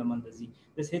هغې هم له منځه ځي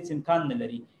داسې هېڅ امکان نه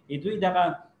لري دوی دغه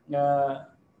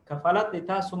کفالت د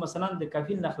تاسو مثلا د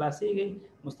کفیل نه خلاصېږي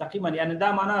مستقیما یعنی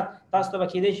دا معنا تاسو ته به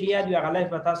کېدای شي یاد وي هغه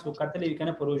لایف به تاسو کتلی وي که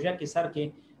نه پروژه کې سر کې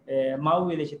ما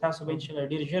وویلې چې تاسو به انشاءالله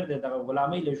ډېر ژر د دغه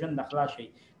غلامۍ له ژوند نه خلاص شئ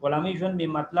غلامۍ ژوند مې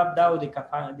مطلب دا و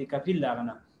د کفیل د هغه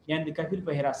نه یعنی د کفیل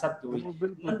په حراست کې وي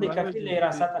نن د کفیل له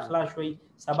حراست خلاص شوي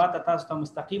سبا ته تاسو ته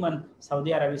مستقیما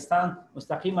سعودي عربستان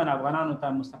مستقیما افغانانو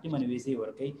ته مستقیما ویزې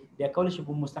ورکوي بیا کولی شي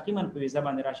مستقیما په ویزه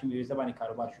باندې راشي ویزه باندې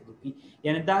کاروبار شروع کړي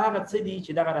یعنی دا هغه څه دي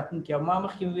چې دغه راتلونکي ما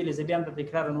مخکې ویلې زه بیا هم درته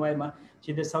تکرارا وایم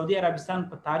چې د سعودي عربستان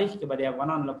په تاریخ کې به د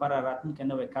افغانانو لپاره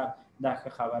راتلونکی نوی کال دا ښه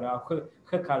خبره او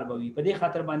ښه کال به وي په دې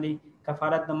خاطر باندې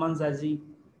کفارت د منځه ځي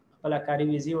خپله کاري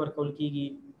ویزې ورکول کېږي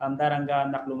همدارنګه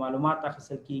نقل و معلومات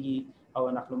اخیستل کېږي او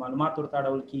نقل معلومات ورته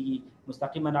اړول کېږي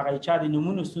مستقیما هغه چا د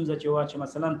نومونو ستونزه چې وه چې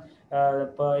مثلا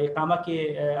په اقامه کې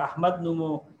احمد نوم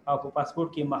او په پاسپورت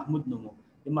کې محمود نوم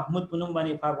د محمود په نوم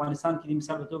باندې په افغانستان کې د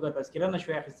مثال په توګه تذکره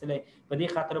نشوي اخیستلی په دې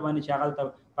خاطر باندې چې هغه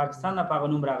پاکستان نه په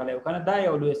نوم راغلی او کنه دا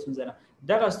یو لوی ستونزه ده.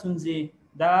 دغه ستونزې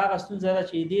دا هغه ستونزه ده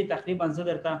چې دې تقریبا زه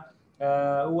درته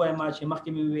ووایم چې مخکې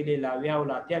مې ویلې لا 80 او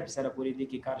لا 80% پورې دې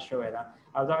کې کار شوی ده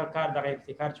او دغه کار دغه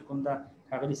ابتکار چې کوم ده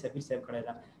ښاغلي سفیر صاحب کړی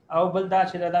ده. او بل دا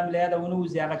چې دا مې له یاده ونه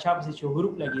وځي هغه چا پسې چې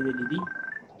حروف لګېدلي دي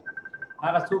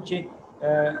هغه څوک چې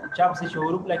چا پسې چې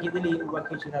حروف لګېدلي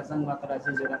وکړي چې دا زنګ ماته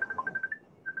راځي زه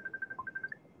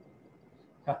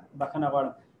بخښنه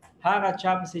غواړم هغه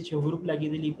چا پسې چې حروف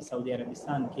لګېدلي په سعودي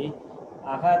عربستان کې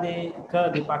هغه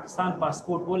د پاکستان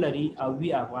پاسپورت ولري او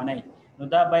وي افغانۍ نو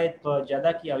دا باید په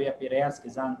جده کې او یا په ریاض کې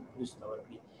ځان وروسته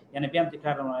ورکړي. یعنې بیا هم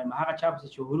تکرار وایم هغه چا پسې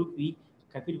چې حروف وي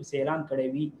کفیل پسې اعلان کړی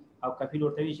وي او کفیل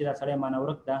ورته وي چې دا سړی مانه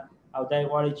ورک ده او دا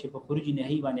غواړي چې په خروج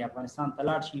نهایي باندې افغانستان ته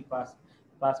لاړ شي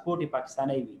پاسپورت یې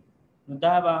پاکستاني وي نو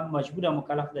دا به مجبوره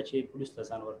مکلف ده چې پولیس ته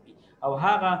ځان ورکړي. او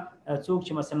هغه څوک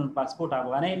چې مثلا پاسپورت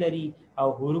افغانۍ لري او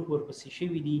حروف ورپسې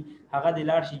شوي دي هغه د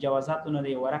لاړ شي جوازاتونه د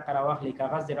ورقه راواخلي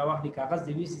کاغذ دې راواخلي کاغذ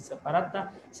دې ویسي سفارت ته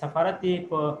سفارت یې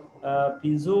په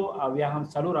 5 او یا هم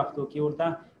 4 هفتو کې ورته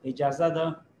اجازه ده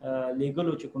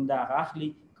لیګلو چې کوم دا هغه اخلي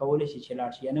کولی شي چې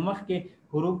لاړ شي. یعنې مخکې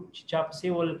حروف چې چا پسې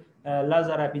ول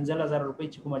 15,000 روپۍ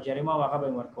چې کومه جریمه وه هغه به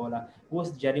یې ورکوله اوس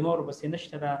جریمه ورپسې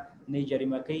نشته ده نه یې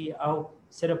جریمه کوي او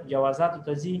صرف جوازاتو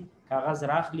ته ځي کاغذ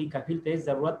راخلي کفیل ته هېڅ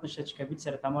ضرورت نشته چې کفیل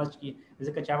سره تماس کړي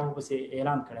ځکه چې هغه پسې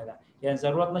اعلان کړی ده یعنې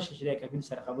ضرورت نشته چې د کفیل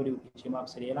سره خبرې وکړي چې ما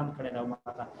پسې اعلان کړی ده او ما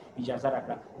ته اجازه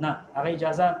راکړه نه هغه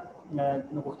اجازه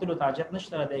غوښتلو ته حاجت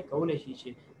نشته دی کولی شي چې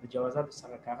د جوازاتو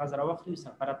څخه کاغذ راواخلي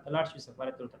سفارت ته لاړ شي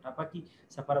سفارت ورته ټاپه کړي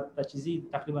سفارت ته چې ځي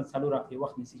تقریبا 4 هفتې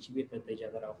وخت نیسي چې بیرته ته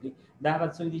اجازه راواخلي. دا هغه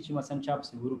څوک دي چې مثلا چا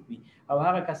پسې حروف وي او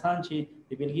هغه کسان چې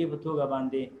د بېلګې په توګه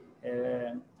باندې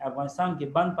افغانستان کې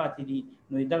بند پاتې دي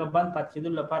نو دغه بند پاتې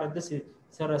کېدلو لپاره داسې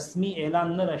څه رسمي اعلان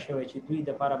نه ده شوی چې دوی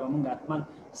دپاره به موږ حتما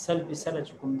 100%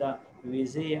 چې کوم ده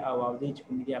ویزې او عودې چې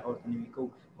کوم دي هغه ورته نوي کوو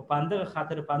خو په همدغه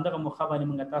خاطر په همدغه موخه باندې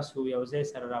موږ تاسو یو ځای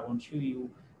سره راغونډ شوي یو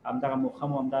همدغه موخه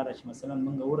مو همدا ده چې مثلا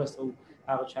موږ ورسوو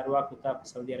هغه چارواکو ته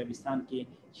په سعودي عربستان کې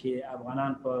چې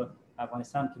افغانان په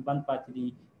افغانستان کې بند پاتې دي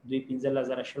دوی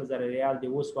 15,000 ریال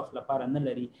د اوس وخت لپاره نه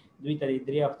لري دوی ته د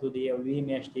 3 هفتو د یوې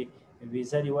میاشتې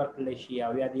ویزه دې ورکړلی شي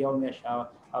او یا د یو میاشت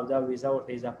او دا ویزه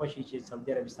ورته اضافه شي چې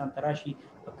سعودي عربستان ته راشي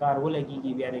په کار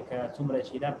ولګېږي بیا که څومره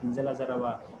چې دا 15,000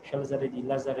 وه 20,000 دي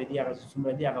 10,000 دي هغه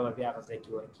څومره دي هغه به بیا هغه ځای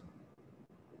کې ورکړي.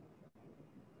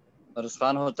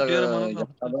 ارسخان ہوتا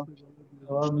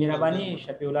مهرباني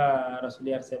شفیع الله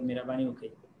رسولیار صاحب مهرباني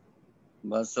وکړئ.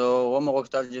 بس ومه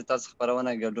غوښتل چې تاسو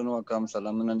خپرونه ګډون وکړم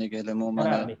سلامونه نیکهیلې مو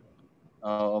مننه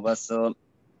او بس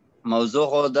موضوع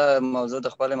خو دا موضوع د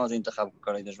خپل موضوع انتخاب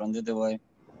کړی د ژوندۍ دی وای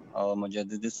او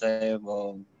مجددي صاحب او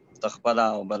تخپل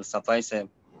او بل صفای صاحب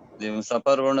د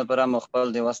مسافر ورونه پر مخبل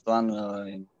دی واستوان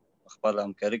خپل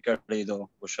همکاري کړی دو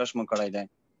کوشش مو کړی دی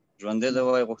ژوندۍ دی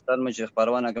وای غوښتل مې چې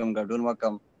خپرونه کوم ګډون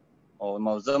وکم او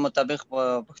موضوع مطابق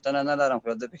پښتنه نه لرم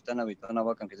خو د پښتنه وي ته نه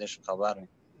وکم کې زه خبر وي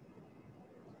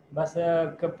بس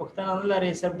که پښتنه نه لري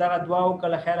صرف دغه دعا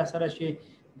وکړه خیر سره چې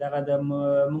دغه د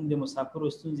موږ د مسافرو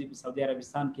ستونزې په سعودي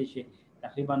عربستان کې چې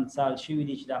تقریبا سال شوي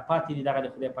دي چې دا پاتې دي دغه د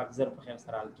خدای پاک زر په خیر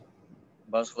سره حل کړي.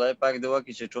 بس خدای پاک دې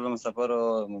وکړي چې ټولو مسافرو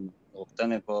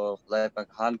غوښتنې په خدای پاک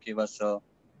حال کړي بس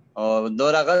او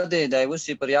دور هغه دی دا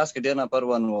اوسې په ریاض کې ډېر نفر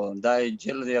ونو دا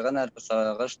جل دی هغه نه په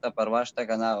غشته پروا شته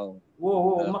که نه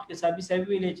مخکې صاحبي صاحب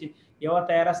ویلې چې یوه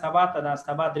تیاره سبا ته ده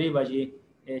سبا 3 بجې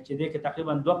چې دې کې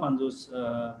تقریبا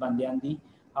 250 بندیان دي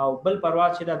او بل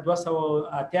پرواز چې دا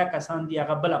 280 کسان دي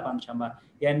هغه بله پنجشنبه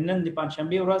یعنې نن د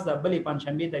پنجشنبې ورځ ده بلې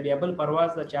پنجشنبې ته بیا بل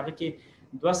پرواز ده چې هغه کې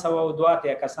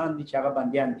 282 کسان دي چې هغه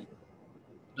بندیان دي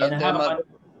یعنې هغه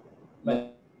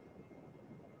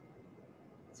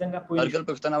څنګه پوهېږي هرګل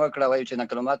پوښتنه وکړه وایي چې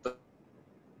نقل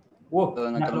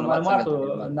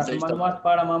معلومات په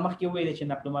اړه ما مخکې وویلې چې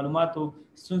نقل معلوماتو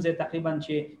ستونزې تقریبا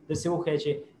چې داسې وښیه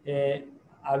چې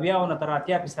 80 نه تر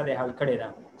 80% حل کړې ده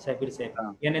سفیر صاحب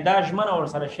یعنې دا ژمنه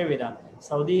ورسره شوې ده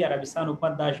سعودي عربستان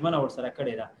حکومت دا ژمنه ورسره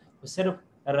کړې ده خو صرف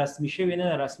رسمي شوی نه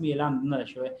رسمي اعلان نه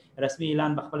شوی رسمي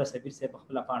اعلان به خپل سفیر صاحب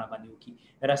خپل پاڼه باندې وکړي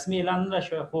رسمي اعلان نه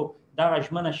شوی خو دا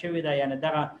ژمنه شوې ده یعنې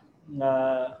دغه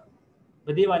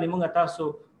په دې باندې موږ تاسو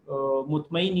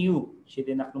مطمئن یو چې د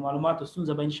نقل معلوماتو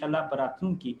ستونزه به ان شاء الله په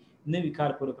راتلونکي نوي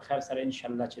کار کولو په خیر سره ان شاء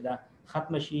الله چې دا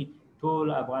ختم شي ټول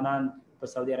افغانان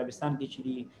په سعودي عربستان کې چې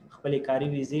خپل کاري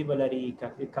ویزې بلري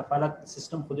کفالت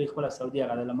سیستم خو دوی خپل سعودي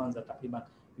هغه د لمنځه تقریبا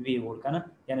وی ور کنه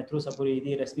یعنی تر اوسه پورې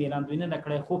دې رسمي اعلان دوی نه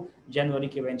کړی خو جنوري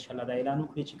کې به ان شاء الله دا اعلان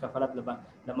وکړي چې کفالت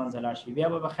لمنځه لاړ شي بیا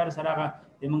به خیر سره هغه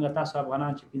د موږ تاسو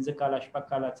افغانان چې 15 کاله 6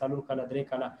 کاله 4 کاله 3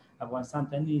 کاله افغانستان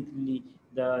ته نه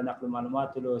د نقل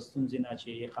معلوماتو له ستونزې نه چې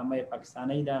اقامه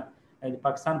پاکستاني ده د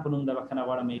پاکستان په نوم د بخښنه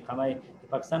غواړم اقامه د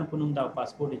پاکستان په نوم دا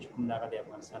پاسپورټ چې کوم دغه د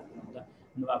افغانستان په نوم ده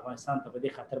نو افغانستان ته په دې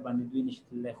خطر باندې دوی نشي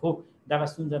تللی خو دغه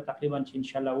ستونزه تقریبا چې ان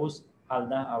شاء الله اوس حل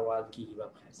ده او حل کېږي به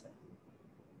په خیر سره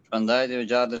ژوندۍ د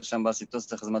وجار د شنباسیتوس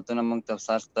د خدمتونه موږ ته په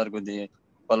سر سترګو دي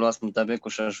خپل وس مطابق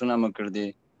کوښښونه مو کړي دي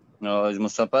نو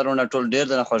مسافرونه ټول ډېر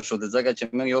د نه خوښ شو ځکه چې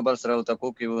موږ یو بل سره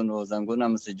وتکو کې وو نو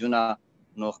زنګونه مسیجونه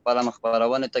نو خپله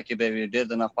خپرونې ته کې به وي ډېر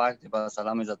د نه خوښ دي په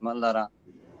سلام عزتمن لره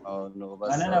نو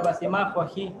بس مننه بس ما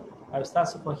خوښي او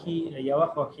ستاسو خوښي یوه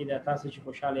خوښي ده تاسو چې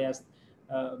خوشحاله یاست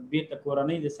بیرته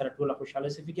کورنۍ د سره ټوله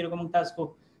خوشحاله سي فکر کوم تاسو کو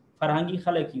فرهنګي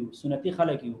خلک یو سنتي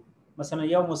خلک یو مثلا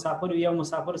یو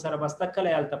مسافر سره بسته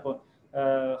کله الته په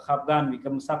خفګان وي که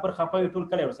مسافر خفوي ټول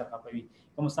کله ورسره خفوي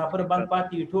که مسافر بند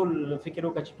پاتې ټول فکر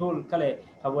وکړي چې ټول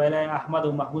کله ویلی احمد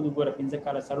او محمود وګوره 15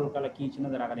 کاله څلور کاله کېږي چې نه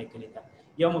دی راغلی کلي ته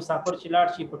یو مسافر چې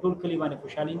لاړ شي په ټول کلي باندې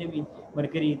خوشحالي نه وي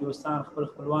ملګري دوستان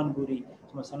خپلوان ګوري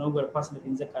چې مثلا وګوره پس له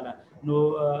 15 کاله نو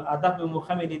هدف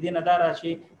موخه مې د دې نه دا ده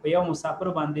چې په یو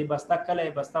مسافر باندې بسته کلی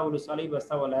بسته ولسوالۍ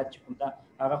بسته ولایت چې کوم ده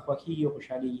هغه خوښېږي او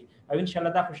خوشحالېږي او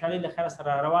انشاءالله دا خوشحالي له خیره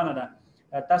سره روانه ده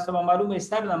تاسو به معلومه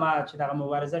سر نه ما چې دغه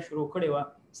مبارزه شروع کړې وه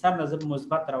سر نه زه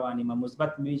مثبت روان یم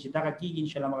مثبت مې چې دغه کېږي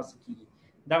انشاءالله همغسې کېږي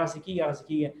دغسې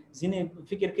کېږي ځینې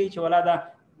فکر کوي چې ولا دا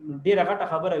ډېره غټه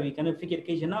خبره وي که نه فکر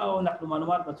کوي چې نه او نقل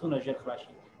معلومات به څونه ژر خلاص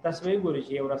شي تاسو به یې ګورئ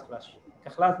چې یو ورځ خلاص شي که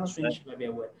خلاص نه شو انشاءالله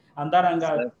بیا ووایه همدارنګه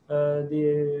د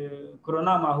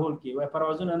کرونا ماحول کې وایي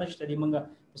پروازونه نشته دي موږ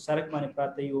په سړک باندې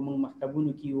پراته یو موږ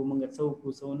مکتبونو کې یو موږ څه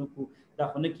وکړو څه ونه کړو دا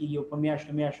خو نه کېږي یو په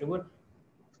میاشتو ګور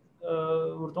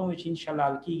ورته وایي چې انشاءالله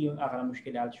حل کېږي هغه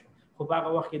مشکل حل شو خو په هغه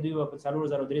وخت کې دوی به په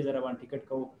 4000 او 3000 باندې ټکټ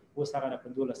کوو اوس هغه په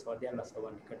 1200 1400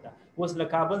 باندې ټکټ ده اوس له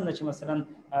کابل نه چې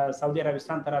مثلا سعودي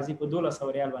عربستان ته راځي په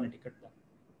 1200 ریال باندې ټکټ ده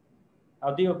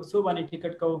او دوی په څو باندې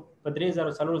ټکټ کوو په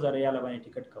 3000 او 4000 ریال باندې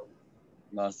ټکټ کوو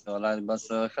بس والله بس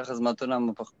ښه خدمتونه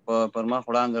پر مخ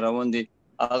وړاندې روان دي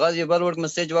هغه یې بل ورته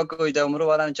میسج وکړئ د عمرو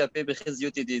والا چاپې بخې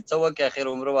زیاتې دي څه وکړي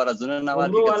اخر عمرو والا ځونه نه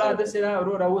واتي عمرو والا داسې ده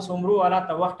وروره اوس عمرو والا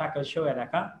ته وخت ټاکل شوی ده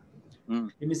که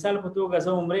د مثال په توګه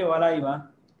زه عمرې والا یم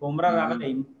په عمره راغلی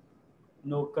یم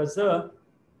نو که زه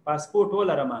پاسپورټ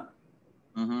ولرم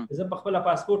زه په خپله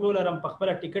پاسپورټ ولرم په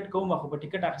خپله ټکټ کوم خو په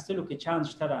ټکټ اخیستلو کې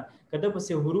چانس شته ده که ده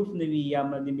پسې حروف نه وي یا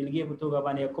د ملګې په توګه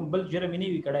باندې کوم بل جرم یې نه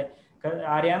وي کړی که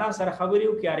آریانا سره خبرې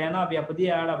وکړي آریانا بیا په دې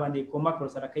اړه باندې کومک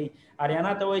ورسره کوي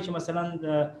آریانا ته وایي چې مثلا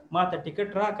ما ته ټکټ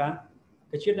راکړه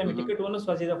که چېرته مې ټکټ ونه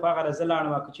سوځېده خو هغه زه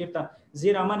لاړم که چېرته زه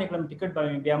یې رامنې کړم ټکټ به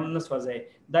مې بیا هم نه سوځی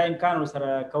دا امکان ورسره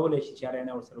کولی شي چې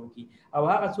آریانا ورسره وکړي او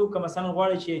هغه څوک که مثلا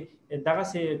غواړي چې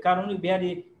دغسې کار ونه بیا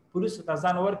دې پولیسو ته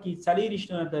ځان ورکړي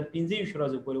 40 نه تر 15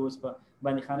 ورځو پورې اوس په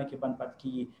بندیخانه کې بند پاتې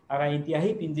کېږي هغه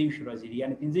انتهایي 15 ورځې دي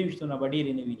یعنې 15 نه به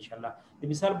ډېرې نه وي انشاءالله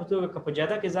د مثال په توګه که په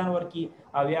جده کې ځان ورکړي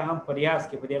او یا هم په ریاض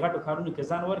کې په دې غټو ښارونو کې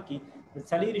ځان ورکړي د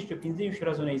 40 تر 15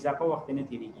 ورځو نه اضافه وخت نه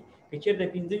تېرېږي که چېرته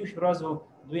 15 ورځو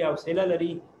دوی حوصله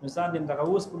لري نو ځان دې دغه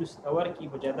اوس پولیسو ته ورکړي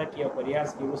په جده کې او په ریاض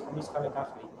کې اوس پولیس خلک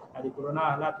اخلي د کرونا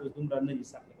حالات اوس دومره نه دي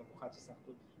سخت لکه پخوا چې سخت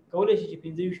کولی شي چې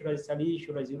 15 ورځې 40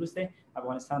 ورځې وروسته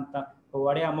افغانستان ته په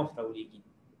وړیا مفت ولیږي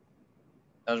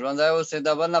ژوندۍ اوس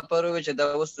د بل نفر وي چې دا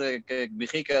اوس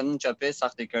بیخي قانون چاپې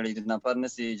سختې کړي د نفر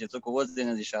نسي چې څوک وځي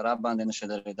نه د شراب باندې نشي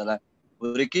درېدلی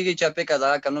ورې کېږي چاپې که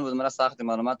دغه قانون به دومره سخت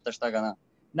معلومات ته شته که نه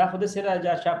دا خو داسې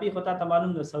ده چاپې خو تا ته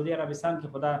معلوم ده سعودي عربستان کې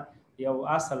خو دا یو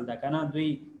اصل ده که نه دوی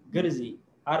ګرځي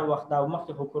هر وخت دا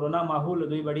مخکې خو کرونا ماحول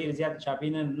دوی به ډېر زیات چاپې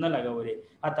نه لګولې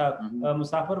حتی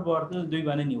مسافر به ورته دوی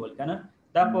به نه نیول که نه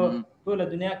دا په ټوله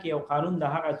دنیا کې یو قانون د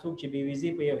هغه څوک چې بې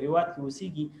ویزې په یو هېواد کې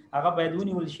اوسېږي هغه باید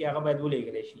ونیول شي هغه باید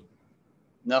ولېږلی شي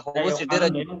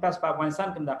تاسو په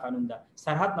افغانستان کې دا قانون ده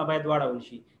سرحد نه باید واړول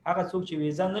شي هغه څوک چې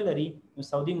ویزه نه لري نو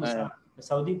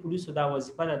سعودي پولیسو دا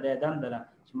وظیفه ده د دنده ده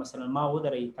چې مثلا ما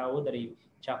ودرئ تا ودرئ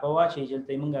چاپه واچئ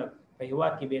دلته موږ په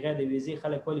هېواد کې بغیر د ویزې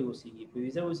خلک ولې اوسېږي په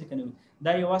ویزه اوسي که نه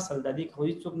دا یو اصل د دې خو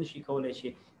هېڅوک نشي کولی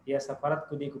شي یا سفارت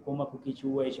کو دې کې کومک وکړي چې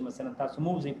ووایي چې مثلا تاسو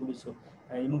مه وځئ پولیسو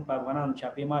موږ په افغانانو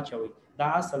چاپې مه اچوئ دا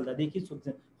اصل د دې کې څوک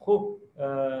خو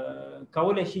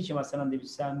کولی شي چې مثلا د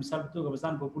مثال په توګه به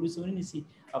ځان په پولیسو ونیسي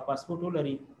او پاسپورټ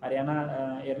ولري اریانا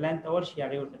ایرلاین ته ورشي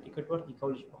هغې ورته ټکټ ورکړي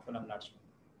کولی شي په خپله هم لاړ شي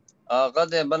هغه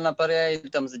د بل نفر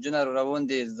یې ته مسجونه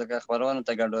روان دي ځکه خبرونو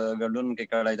ته ګډون کې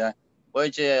کړی دی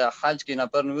وایي چې حج کې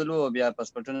نفر نیولو بیا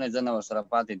پاسپورټونه یې ځنه ورسره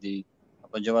پاتې دي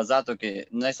په جوازاتو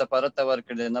کې نه سفارت ته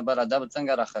ورکړي نه بل ادب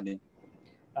څنګه راخلي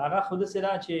هغه خو داسې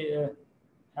ده چې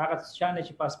هغه شیان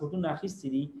چې پاسپورټونه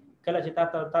اخیستي دي کله چې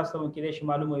تاسو ته کېدای شي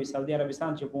معلومه وي سعودي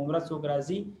عربستان چې په عمره څوک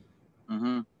راځي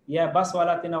یا بس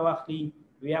والا ترې نه واخلي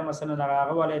یا مثلا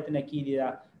هغه والا یې ترې نه کېږي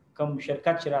کوم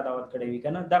شرکت چې را دعوت کړی وي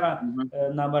که نه دغه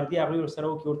نامردي هغوی ورسره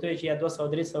وکړي ورته وایي چې یا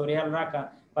 200-300 ریال راکړه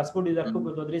پاسپورټ یې درکوو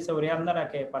که 200-300 ریال نه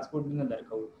راکړې پاسپورټ نه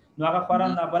درکوو نو هغه خورا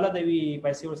نابلده وي،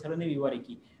 پیسې ورسره نه وي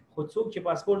ورکړي. خو څوک چې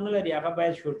پاسپورټ نه لري هغه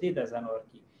باید شورتي ته ځان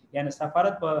ورکړي، یعنی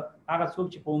سفارت په هغه څوک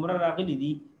چې په عمره راغلي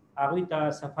دي هغوی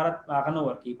ته سفارت هغه نه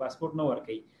ورکوي، پاسپورټ نه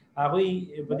ورکوي. هغوی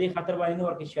په دې خاطر باندې نه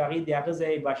ورکوي چې هغوی د هغه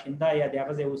ځای باشنده یا د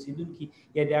هغه ځای اوسېدونکي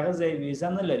یا د هغه ځای ویزا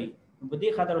نه لري. په دې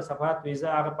خاطر سفارت ویزا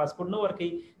هغه پاسپورټ نه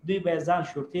ورکوي، دوی باید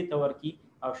ځان شورتي ته ورکړي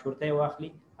او شورتي واخلي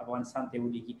افغانستان ته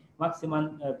ولېږي. ماکسیمم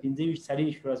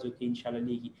 25-24 ورځو کې انشاءالله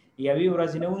لېږي، یوې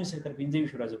ورځې نه ونیسي تر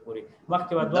 25 ورځو پورې.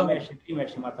 مخکې به 2 میاشتې 3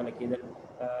 میاشتې ماته کېدل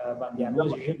بندیان،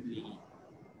 اوس ژر لېږي.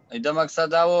 دا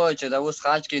مقصد دا و چې دا اوس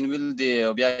خاج کې نیول دي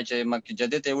او بیا چې مکه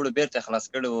جدید ته وړو بیرته خلاص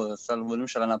کړو سل ولوم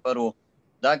شل نفر وو،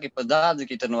 دا کې په داد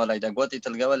کې ترنولای دا ګوتې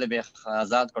تلګول به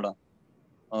آزاد کړو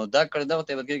او دا کړ دا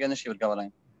ته ورګه نشي ورکولای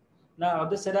نه. او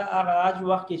د سره هغه اج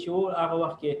وخت کې چې هغه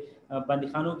وخت کې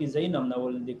بندیخانو کې زینم نه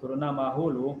ول د کرونا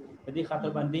ماحول وو، په دې خاطر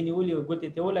باندې نیولې او ګوتې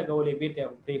ته ولګولې بیرته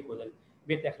پرې خودل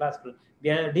بیرته خلاص کړل.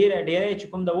 بیا ډېر چې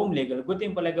کوم د ووم لګل ګوتې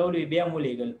په لګولې بیا مو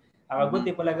لګل هغه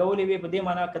ګوتې په لګولې وي. په دې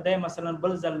معنا کدی مثلا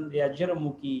بل ځل یا جرم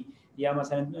وکي یا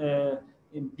مثلا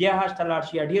بیا هاش ته لاړ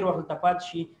شي یا ډیر وخت ته پات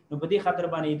شي، نو په دې خاطر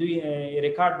باندې دوی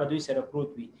ریکارډ به دوی سره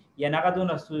پروت وي. یا هغه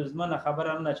دونه سوزمنه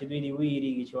خبره نه چې دوی دی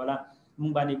ویریږي چې ولا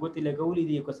مونږ باندې ګوتې لګولې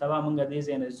دي کو سبا مونږ دې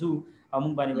ځای نه زو او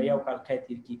مونږ باندې به یو کال قید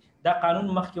تیر کی. دا قانون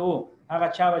مخکې وو، هغه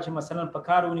چا چې مثلا په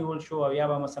کار ونیول شو او یا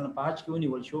به مثلا په حج کې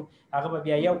ونیول شو هغه به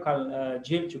بیا یو کال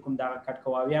جیل چې کوم دا کټ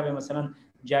کوو، یا به مثلا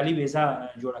جعلي ویزا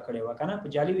جوړه کړې و کنه، په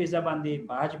جعلي ویزا باندې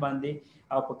په حج باندې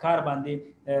او په کار باندې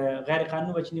غیر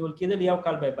قانوني بچ نیول کېدل، یو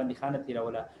کال به بندیخانه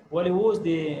تیروله. ولې اوس د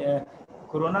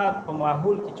کرونا په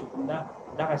ماحول کې چې کوم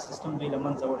دغه سیستم دوی له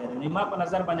منځه وړی دی. ما په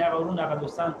نظر باندې هغه ورونه هغه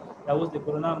دوستان دا اوس د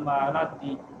کرونا حالات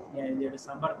دي، یعنی د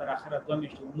ډسمبر تر اخره 2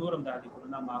 میاشتې نورم د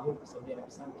کرونا ماحول په سعودي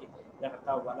عربستان کې دغه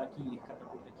تاو بالا کېږي کته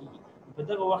پورته کېږي. په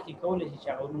دغه وخت کې کولی شي چې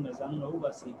هغه ورونه ځانونه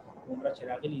وباسي، عمره چې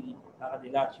راغلي دي هغه د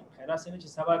لاړ شي. خیر هسې نه چې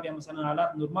سبا بیا مثلا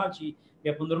حالات نورمال شي،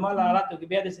 بیا په نورمال حالاتو کې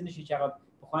بیا داسې نه شي چې هغه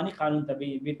پخواني قانون ته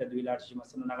بیرته دوی لاړ شي.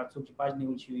 مثلا هغه څوک چې پاج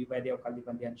نیول شوي باید یو کال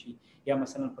بندیان شي، یا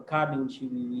مثلا په کار نیول شوي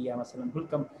وي، یا مثلا بل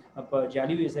کوم په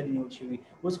جعلي ویزا نیول شوي.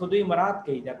 اوس خو دوی مراعات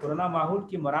کوي، د کرونا ماحول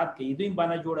کې مراعات کوي، دوی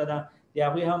باندې جوړه ده د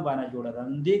هغوی هم باندې جوړه ده.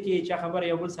 دې کې چې خبره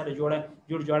یو بل سره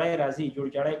جوړجاړی راځي،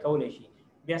 جوړجاړی کولی شي.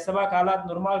 بیا سبا حالات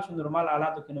نورمال شي، نورمال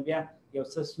حالاتو کې نو بیا یو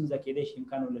څه ستونزه کېدای شي،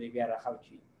 امکان ولري بیا راخوت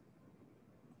شي.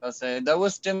 بس دا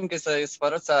اوس ټیم کې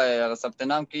سفارت څخه ثبت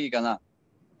نام کیږي که نه؟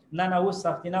 نه اوس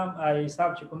ثبت نام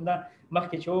حساب چې کوم ده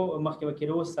مخکې وکړي،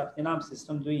 اوس ثبت نام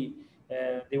سیستم دوی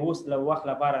د اوس له وخت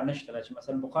لپاره نشته چې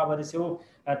مثلا مخابره داسې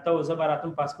ته زه به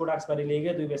راتم پاسپورټ عکس پرې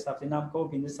لیږه، دوی به ثبت نام کوو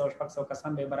 500-600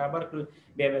 کسان به برابر کړل،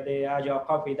 بیا به د حج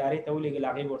اوقاف ادارې ته ولېږل،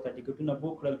 هغې ورته ټکټونه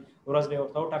بوک کړل، ورځ به یې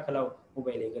ورته وټاکله او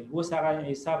به یې لیږل. اوس هغه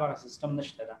حساب هغه سیستم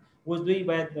نشته ده. اوس دوی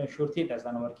باید شورتي ته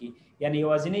ځان ورکړي، یعنی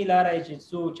یوازینۍ لاره یې چې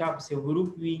څو چا پسې حروف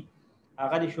وي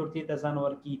هغه د شورتي ته ځان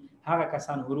ورکړي. هغه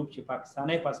کسان حروف چې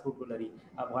پاکستاني پاسپورټ ولري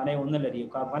افغاني ونه لري،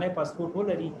 که افغاني پاسپورټ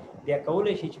ولري بیا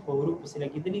کولی شي چې په حروف پسې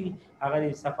لګېدلي وي هغه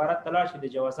د سفارت ته لاړ شي، د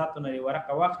جوازاتو نه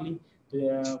ورقه واخلي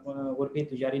غرفې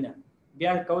تجاري نه،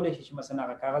 بیا کولی شي چې مثلا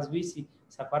هغه کاغذ ویسي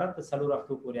سفارت ته 4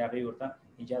 هفتو پورې هغې ورته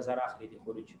اجازه راخلي د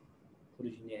خروج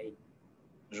نهایي.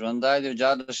 ژوندۍ د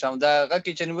جاد شم دا هغه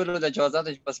کې چې نیولو د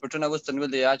جوازاتو پاسپورټونه اوس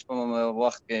نیول د حج په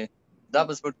وخت کې دا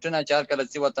پاسپورټونه چې هر کله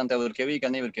چې وطن ته ورکوي که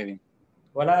نه ورکوي؟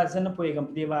 ولا زه نه پوهېږم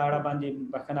په دې اړه باندې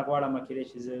بخښنه غواړم، کېدای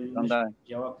شي زه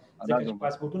جواب ځکه چې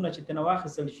پاسپورټونه چې ترنه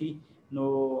واخیستل شي نو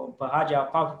په حج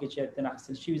اوقافو کې چې ترنه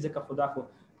اخیستل شوي ځکه خو دا خو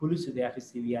پولیسو دی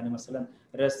اخیستي وي، یعنې مثلا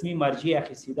رسمي مرجع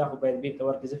اخیستي دا خو باید بیرته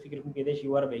ورکړي. زه فکر کوم کېدای شي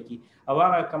ور به یې کړي، او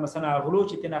هغه که مثلا غلو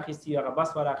چې ترنه اخیستي وي هغه بس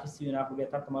والا اخیستي وي نو هغه بیا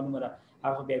تا ته معلومه ده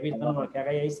هغه بیا بیرته نه ورکړي،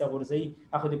 هغه یې ایسته غورځوي،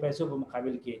 هغه د پیسو په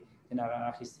مقابل کې ترنه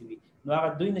هغه اخیستي وي. نو هغه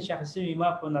دوی نه چې اخیستي وي ما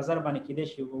په نظر باندې کېدای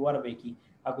شي ور به یې کړي،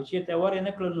 او که چېرته ور یې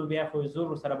نه کړل نو بیا خو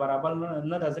زور سره برابر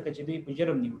نه ده ځکه چې دوی په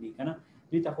جرم نیولي که نه،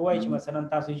 دوی ته خو وایي چې مثلا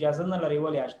تاسو اجازه نه لرئ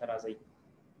ولې حج ته راځئ.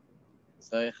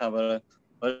 صحیح خبره.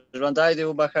 ژوندۍ دې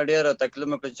وبخښه ډېره تکلیف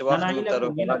مې کړ چې وخت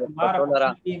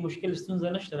مو مشکل ستونزه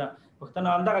نشته ده. پوښتنه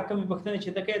همدغه کمې پوښتنې چې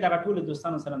ته کوې دغه ټولو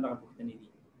دوستانو سره همدغه پوښتنې دي.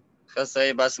 ښه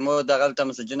صحیح. بس مو دغلته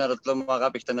مسجونه راتلو مو هغه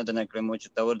پوښتنه ده نه کړې مو چې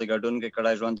ته ور د ګډون کې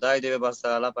کړی. ژوندۍ دې وي، بس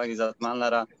الله پاک عزتمن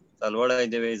لره، سرلوړی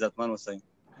دې وي، عزتمن اوسئ.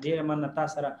 ډېره مننه. تا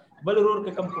سره بل ورور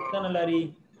که کوم پوښتنه لري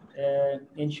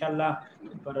انشاءالله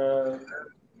پر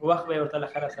وخت به یې ورته له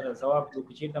خیره سره ځواب کړو،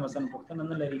 که چېرته مثلا پوښتنه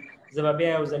نه لري زه به بیا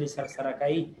یو ځلې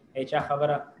سرکایي چا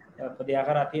خبره په دې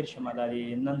هغه راتېر شم، دا د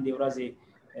نن د ورځې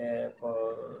په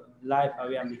لایف او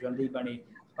یا د ژوندۍ بڼې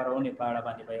خپرونې په اړه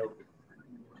باندې به یو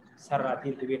سر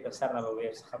راتېر کړو، بېرته سر نه به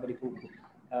یو څه خبرې کوو.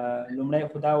 لومړی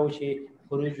خو دا و چې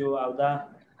خروج او دا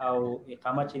او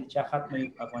اقامت چې چا ختموي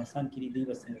په افغانستان کې دي دوی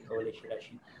به څنګه کولی شي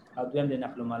راشي، او دویم د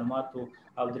نقل و معلوماتو،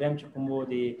 او دریم چې کوم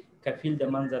د کفیل د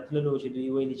منځه تللو چې دوی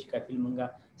ویلي چې کفیل مونږه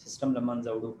سیستم له منځه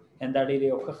وړو. دا ډېر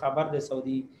یو ښه خبر دی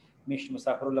سعودي میشت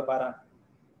مسافرو لپاره.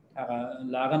 هغه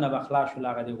له هغه نه به خلاص شول،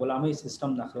 هغه د غلامۍ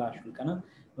سیستم نه خلاص شول که نه.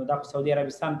 نو دا په سعودي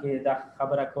عربستان کې دا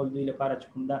خبره کول دوی لپاره چې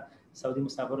کوم دا سعودي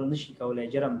مسافرو نشي کولی،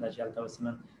 جرم ده چې هلته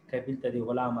مثلا کفیل ته د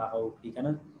غلام هغه وکړي که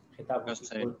نه، خطاب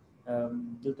وکړي.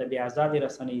 دلته بیا ازادې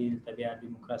رسنۍ، دلته بیا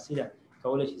ډیموکراسي ده،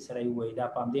 کولی شي سره یې ووایي. دا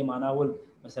په همدې معنا ول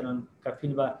مثلا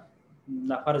کفیل به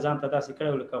نفر ځان ته داسې کړی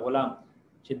و لکه غلام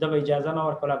چې ده به اجازه نه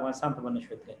ورکوله افغانستان ته به نه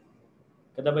شوی تللی،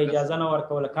 که ده به اجازه نه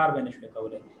ورکوله کار به نه شوی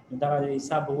کولی. نو دغه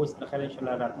حساب به اوس له خیر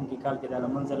انشاءالله راتلونکي کال کې دا له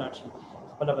منځه لاړ شي،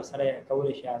 خپله به سره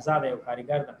کولی شي. آزاده یو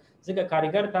کارګر ده، ځکه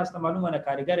کارګر تاسو ته معلومه ده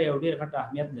کارګر یو ډېر غټ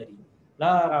اهمیت لري.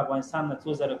 لا افغانستان نه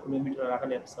 2000 کیلومتر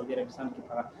راغلی په سعودي عربستان کې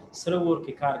په سره اور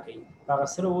کې کار کوي، په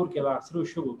سره اور کې په سره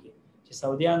شګو کې چې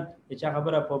سعودیان چې چا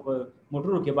خبره په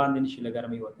موټرو کې باندې نشي له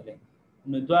ګرمۍ وتلی.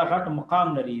 نو دوه غټ مقام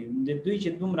لري، د دوی چې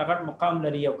دومره غټ مقام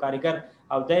لري یو کارګر،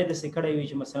 او دای داسې کړی وي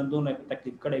چې مثلا دومره په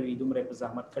تکلیف کړی وي، دومره په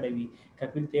زحمت کړی وي،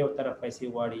 کفیل ته یو طرف پیسې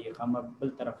غواړي، خامه بل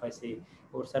طرف پیسې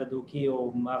ورسره دوکي، او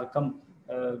هغه کم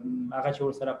هغه چې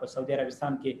ورسره په سعودي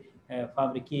عربستان کې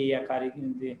فابریکې یا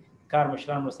کار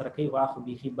مشران ورسره کوي، واخو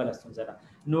بیخي بله ستونزه ده.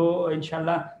 نو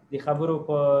انشاءالله د خبرو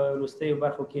په وروستیو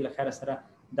برخو کې له خیره سره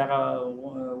دغه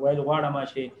ویل غواړم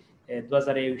چې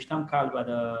 2021 کال به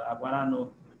د افغانانو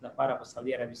لپاره په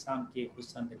سعودي عربستان کې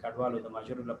خصوصا د کډوالو د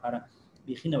مهاجرو لپاره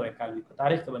بیخي نوی کال وي، په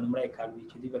تاریخ کې به لومړی کال وي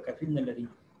چې دوی به کفیل نه لري،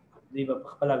 دوی به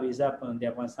په خپله ویزا د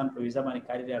افغانستان په ویزا باندې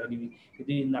کاري راغلي وي،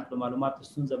 دوی نقل معلوماتو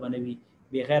ستونزه به نه وي،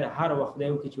 بغیر هر وخت دی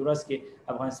وکړي چې ورځ کې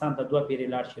افغانستان ته 2 پیرې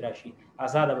لاړ شي راشي،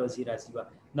 آزاده به ځي راسي به،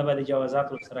 نه به د جوازات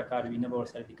ورسره کار وي، نه به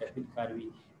ورسره د کفیل کار وي،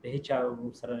 د هېچا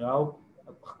ورسره او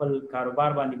خپل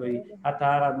کاروبار باندې به وي. حتی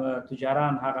هغه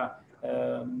تجاران، هغه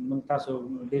موږ تاسو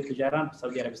ډېر تجاران په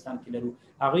سعودي عربستان کې لرو،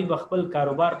 هغوی به خپل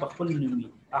کاروبار په خپل نوم وي.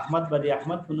 احمد به د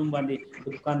احمد په نوم باندې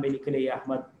په دکان به لیکلی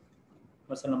احمد،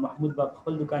 مثلا محمود به په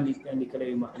خپل دکان لیکلی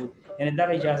وي محمود. یعنې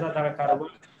دغه اجازه دغه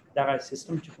کاروبار دغه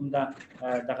سیستم چې کوم دا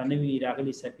دغه نوي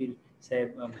راغلي سفیر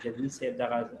صاحب مجدلي صاحب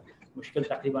دغه مشکل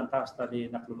تقریبا تاسو ته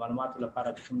د نقل معلوماتو لپاره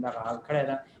چې کوم دغه حل کړی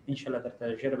ده، انشاءالله درته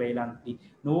ژر به اعلان کړي.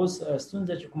 نو اوس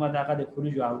ستونزه چې کومه دغه د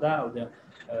خروج او د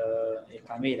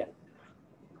اقامې ده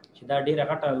چې دا ډېره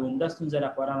غټه عمده ستونزه ده.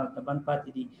 خواران هلته بند پاتې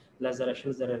دي،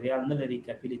 10,000 ریال نه لري،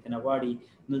 کفیل یې ترې غواړي.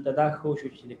 دلته دا ښه شو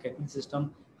چې د کفیل سیستم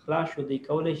خلاص شو، دوی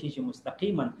کولی شي چې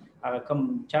مستقیما هغه کم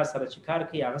چا سره چې کار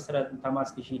کوي هغه سره تماس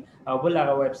کې شي، او بل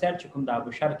هغه ویب سایټ چې کوم د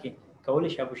ابوشهر کې کولی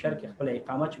شي ابوشهر کې خپله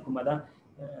اقامه چې کومه ده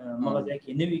مغه ځای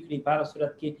کې نوي کړي په هغه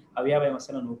صورت کې، او یا به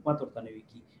مثلا حکومت ورته نوي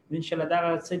کړي. انشاءالله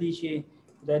دغه څه دي چې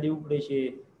خدای دې وکړي چې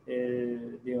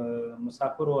د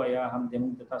مسافرو یا هم د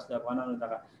موږ د تاسو د افغانانو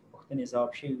دغه پوښتنې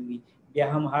ځواب شوي وي. بیا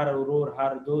هم هر ورور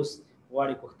هر دوست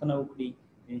غواړي پوښتنه وکړي،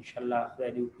 انشاءالله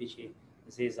خدای دې وکړي چې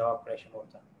زه ځواب کړی شم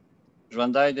ورته.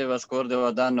 ژوندۍ دی بس کور دی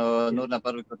ودان، نور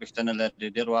نفر به پوښتنه لري،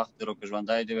 ډېر وخت دی که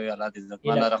ژوندۍ دی الله دې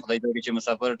عزتمن لره، خدای دې وکړي چې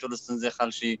مسافر ټولو ستونزې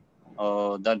حل شي، او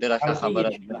دا ډېره ښه خبره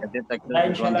ده.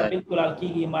 انشاءالله بالکل حل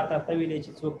کېږي. ما ته ویلې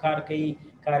چې څوک کار کوي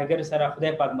کارګر سره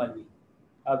خدای پاک مل وي،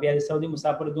 او بیا د سعودي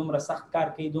مسافر دومره سخت کار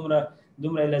کوي، دومره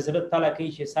له زړه تله کوي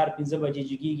چې سهار 5 بجې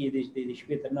جګېږي د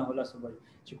شپې تر 9-10 بجې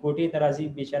چې کوټې ته راځي،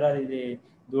 بېچاره د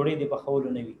ډوډۍ د پخولو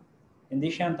نه وي. همدې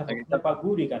شان ته خدای پاک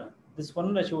ګوري که نه. داسې خو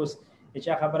نه ده چې اوس د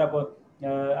چا خبره په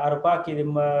اروپا کې د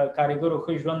کارګرو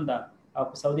ښه ژوند ده او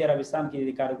په سعودي عربستان کې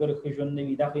د کارګرو ښه ژوند نه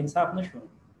وي، دا خو انصاف نه شو.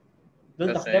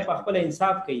 دلته خدای په خپله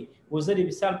انصاف کوي. اوس زه د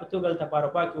مثال په توګه دلته په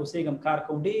اروپا کې اوسېږم، کار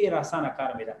کوم، ډېر اسانه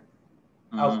کار مې ده،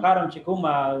 او کار هم چې کوم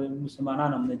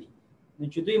مسلمانان هم نه دي. نو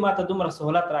چې دوی ما ته دومره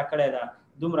سهولت راکړی ده،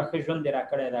 دومره ښه ژوند یې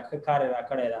راکړی ده، ښه کار یې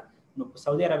راکړی ده، نو په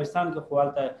سعودي عربستان کې خو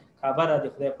هلته کعبه ده، د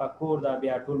خدای پاک کور ده،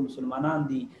 بیا ټول مسلمانان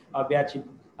دي، او بیا چې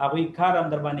هغوی کار هم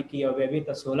در باندې کوي او بیا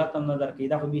بېرته سهولت هم نه درکوي،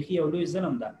 دا خو بیخي یو لوی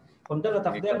ظلم ده. خو همدغه ته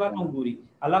خدای پاک هم ګوري،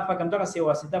 الله پاک همدغسې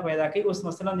واسطه پیدا کوي. اوس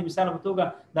مثلا د مثال په توګه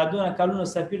دا دونه کلونه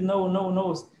سفیر نه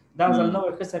و، دا ځل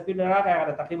نوی ښه سفیر راغی،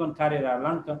 هغه تقریبا کار یې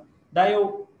رالنډ کړ. دا یو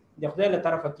د خدای له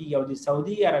طرفه کېږي. او د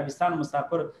سعودي عربستان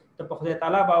مسافر ته په خدای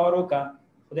تعالی باور وکړه،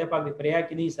 خدای پاک د پریا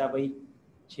کې نه حسابوي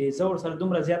چې زه ورسره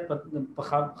دومره زیات په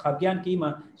خفګان کې یم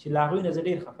چې له هغوی نه زه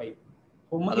ډېر خفه یم.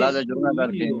 خو موږ د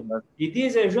دې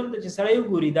ځای ژوند ته چې سړی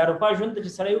وګوري، د اروپا ژوند ته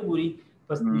چې سړی وګوري،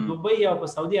 په دوبۍ او په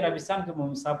سعودي عربستان کې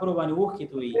مسافرو باندې اوښکې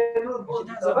تویي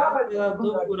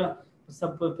چې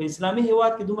په اسلامي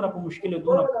هېواد کې دومره په مشکل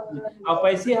دومره، او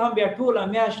پیسې هم بیا ټوله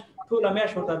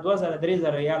میاشت ورته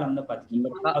 2,000-3,000 ریال هم نه پاتې کېږي.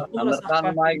 امر خان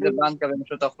مایک د بانک کوي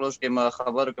نشو ته خلاص کې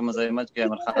خبرو کې مزاحمت کوي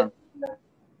امر خان.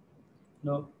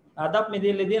 نو ادب مې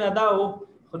دې له دې نه دا و،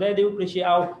 خدای دې وکړي چې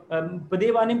او په دې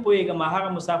باندې پوهېږم هغه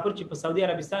مسافر چې په سعودي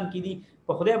عربستان کې دي،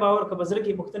 په خدای باور که په زړه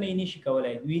کې پوښتنه یې نشي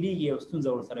کولی، ویرېږي او ستونزه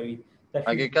ورسره وي،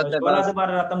 حقیقت د بار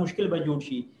راته مشکل به جوړ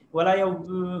شي. ولا یو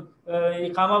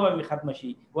اقامه به ختم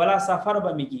شي ولا سفر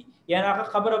به میږي، یعنی هغه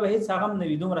خبره به هیڅ هغه نه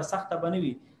وي، دومره سخته به نه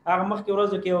وي. هغه مخکې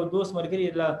ورځو کې یو دوست ملګري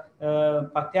له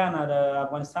پکتیا نه د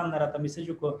افغانستان نه راته میسج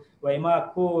وکړو، وایي ما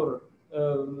کور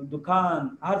دکان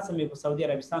هر څه مې په سعودي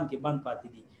عربستان کې بند پاتې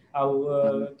دي او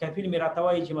کفیل مې راته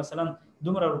وایي چې مثلا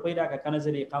دومره روپۍ راکړه که نه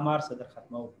زه د اقامه هر څه در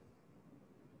ختموم.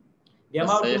 بیا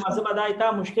ما ورته زه به دا تا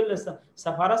مشکل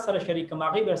سفارت سره شریک کړم،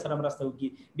 هغوی به سره مرسته وکړي.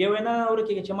 بیا وایي نه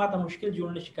ورکېږي چې ما ته مشکل جوړ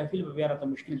نه شي، کفیل به بیا راته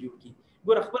مشکل جوړ کړي.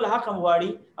 ګوره خپل حق هم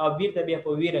غواړي او بیرته بیا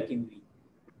په ویره کې وي.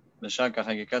 بشکه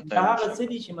حقیقت دا هغه څه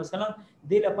دي چې مثلا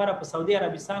دې لپاره په سعودي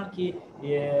عربستان کې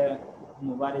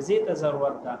مبارزې ته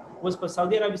ضرورت ده. اوس په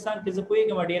سعودي عربستان کې زه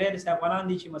پوهېږم ډېری داسې افغانان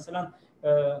دي چې مثلا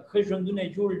ښه ژوندونه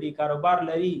جوړ دي، کاروبار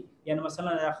لري، یعنی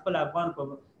مثلا خپل افغان په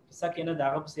کیسه کې نه د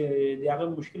هغه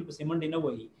مشکل پسې منډې نه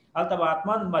وهي. هلته به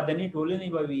حتما مدني ټولنې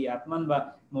به وي، حتما به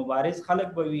مبارز خلک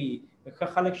به وي، ښه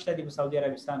خلک شته دي په سعودي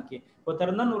عربستان کې. خو تر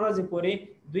نن ورځې پورې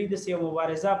دوی داسې یو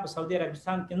مبارزه په سعودي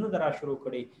عربستان کې نه ده را شروع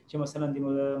کړې چې مثلا د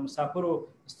مسافرو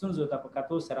ستونزو ته په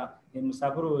کتو سره د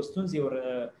مسافرو ستونزې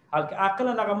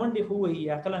عقلا هغه منډې خو وهي،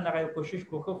 عقلا هغه کوشش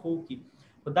کوښښ خو وکړي.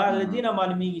 خو دا له دې نه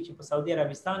معلومېږي چې په سعودي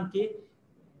عربستان کې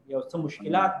یو څه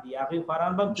مشکلات دي، هغوی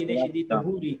خواران به هم کېدای شي دې ته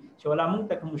ګوري چې ولا موږ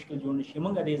ته کوم مشکل جوړ نه شي،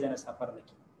 موږ دې ځای نه سفر نه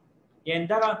کړي. یعنې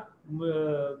دغه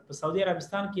په سعودي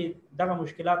عربستان کې دغه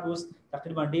مشکلات اوس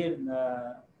تقریبا ډېر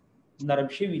نرم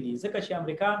شوي دي، ځکه چې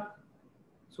امریکا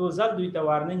څو ځل دوی ته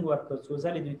وارننګ ورکړ، څو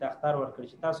ځلې دوی ته اخطار ورکړ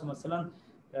چې تاسو مثلا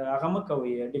هغه مه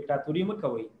کوئ، ډیکټاتوري مه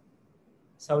کوئ.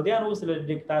 سعودیان اوس له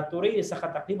ډیکټاتورۍ څخه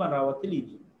تقریبا راوتلي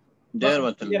دي.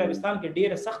 سعودي عربستان کې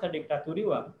ډېره سخته ډیکټاتوري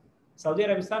وه. سعودي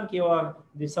عربستان کې یوه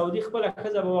د سعودي خپله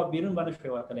ښځه به بیرون به نه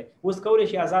شوی وتلی، اوس کولی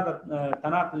شي آزاده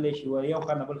تناق تللی شي، یو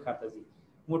ښار نه بل ښار ته ځي،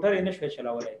 موټر یې نه شوی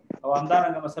چلولی. او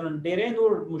همدارنګه مثلا ډېری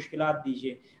نور مشکلات دي چې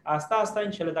آسته آسته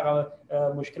انشاءالله دغه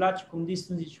مشکلات چې کوم دي،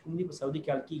 ستونزې چې کوم دي په سعودي کې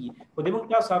حل کېږي. خو د موږ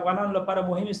تاسو افغانانو لپاره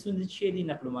مهمې ستونزې څه دي؟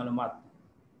 نقل و معلومات،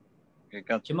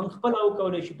 چې موږ خپله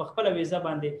وکولی شو په خپله ویزه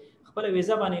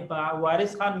باندې په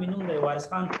وارث خان مې نوم دی، وارث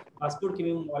خان پاسپورټ کې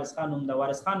مې وارث خان نوم ده،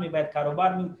 وارث خان مې باید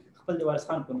کاروبار مې خپل د وارث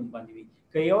خان په نوم باندې وي.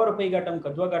 که 1 روپۍ ګټم، که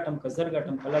 2 ګټم، که 1000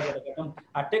 ګټم، که 1000 ګټم،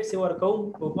 ټیکس یې ورکوم،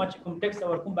 حکومت چې کوم ټیکس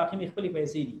ورکوم باقي مې خپلې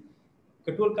پیسې دي.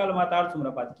 که ټول کال ما ته هر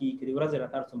څومره پاتې کېږي، که د ورځې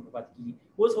راته هر څومره پاتې کېږي.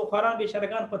 اوس خو خواران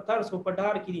بېچارهګان په ترس او په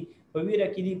ډار کې دي، په ویره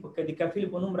کې دي، د کفیل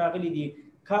په نوم راغلي دي،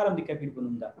 کار هم د کفیل په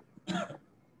نوم ده،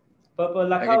 په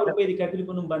لکاو روپۍ د کفیل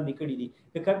په نوم باندې کړي دي.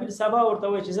 که کفیل سبا ورته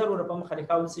وایي چې 1000 په مخه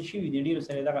لیکاو څه شوي دي، ډېرو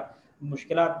سره دغه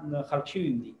مشکلات خلق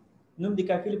شوي دي. نوم د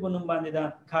کفیل په نوم باندې ده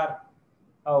کار،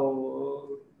 او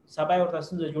سبا ورته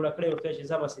ستونزه جوړه کړې ورته چې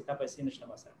زه بس تا پیسې نشته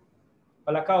مسره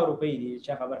په لکاو روپۍ دي.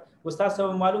 چا خبر اوس تاسو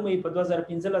معلومه په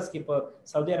 2015 کې په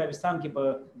سعودي عربستان کې په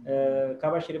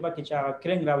کعبه شریفه کې چې هغه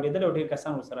کرنګ راولېدل او ډېر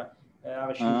کسان ورسره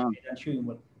هغه میدان شوي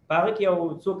ول. په هغه کې یو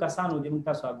څو کسانو د موږ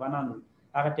تاسو افغانانو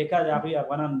هغه ټیکه د هغوی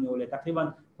افغانانو نیولې، تقریبا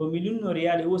په میلیونونو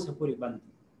ریال یې اوسه پورې بند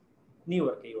نه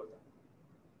ورکوي ورته.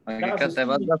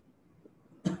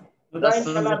 نو دا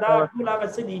انشاءالله دا ټول هغه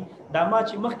څه دي، دا ما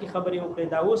چې مخکې خبرې وکړې،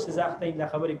 دا اوس زه اخته یم دا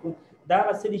خبرې کوم، دا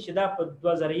هغه څه دي چې دا په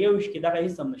 2021 کې دغه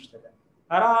هېڅ هم نشته ده.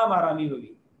 آرامي به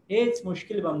وي، هېڅ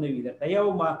مشکل به هم نه وي درته.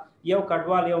 یو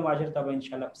کډوال یو مهاجر ته به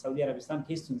انشاءالله په سعودي عربستان کې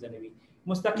هېڅ ستونزه نه وي،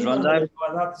 مستقیم د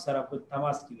جوازاتو سره په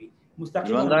تماس کې وي،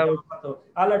 مستقیم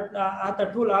حتی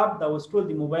ټول اپ ده. اوس ټول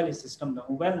د موبایل سیستم ده،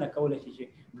 موبایل نه کولی شي چې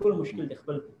ټول مشکل د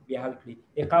خپل بیا حل کړي.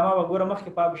 اقامه به ګوره مخکې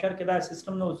په ابوشهر کې دا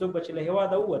سیستم نه و، څوک به چې له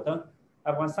هېواده ووته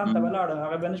افغانستان ته به لاړه،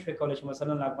 هغه به نه شوی کولی چې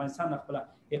مثلا له افغانستان نه خپله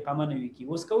اقامه نوي کړي.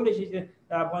 اوس کولی شي چې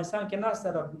افغانستان کې ناسته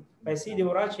ده، پیسې دې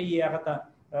وراچوي هغه ته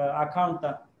اکاونټ ته،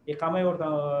 اقامه یې ورته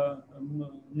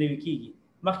نوي کېږي.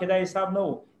 مخکې دا حساب نه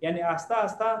و، یعنې آسته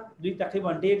آسته دوی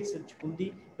تقریبا ډېر څه چې کوم دي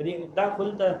دا خو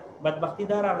دلته بدبختي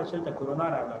دا راغله چې دلته کرونا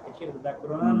راغله. که چېرته دا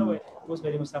کرونا نه وای اوس به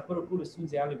د مسافرو ټولې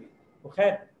ستونزې حل وي. خو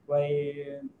خیر وایي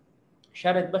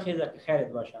شرط بخیزه که خیرت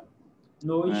باشه.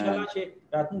 نو انشاءالله چې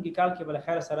راتلونکي کال کې به له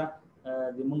خیر سره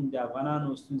د موږ د افغانانو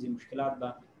ستونزې مشکلات به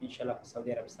انشاءالله په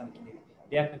سعودي عربستان کې دي.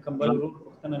 بیا که کوم بل ورور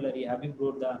پوښتنه لري، حبیب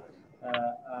ورور ده،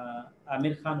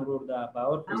 امیر خان ورور ده،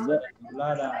 باور پوسته ده،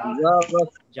 الله ده،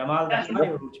 جمال ده،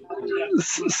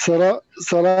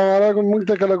 سلام علیکم. موږ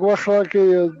ته کله وخت راکړئ،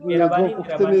 دوه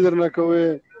پوښتنې درنه کوئ.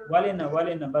 ولې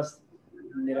نه بس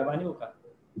مهرباني وکړه.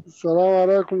 سلام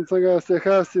علیکم، څنګه یاستئ؟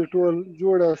 ښه یاستئ؟ ټول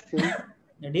جوړ یاستئ؟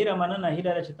 ډېره مننه،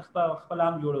 هیله ده چې ته خپل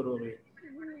هم جوړ ورور وي.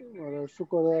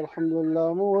 شکر دی، الحمدلله.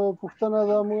 موږ پوښتنه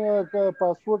ده، موږ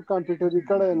پاسپورټ کمپیوټري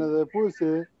کړی نه دی پوه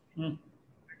شئ،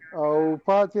 او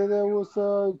پاتې دی اوس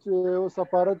چې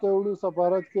سفارت ته وړو،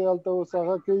 سفارت کې هلته اوس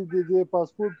هغه کوي د دې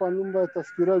پاسپورټ په نوم به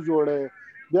تذکره جوړی،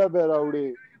 بیا به یې راوړي.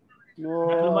 نو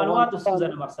معلوماتو ستونزه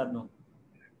نه مقصد نو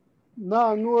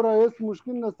نه نور هیڅ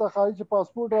مشکل نشته خاري چې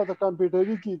پاسپورت راته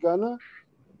کمپیوټري کی کنه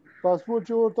پاسپورت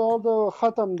چې ورته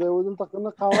ختم دی ودلته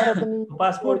نه خبره ته نه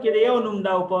پاسپورت کې یو نوم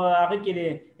دا او په هغه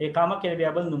کې اقامه کې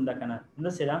بیا بل نوم دا کنه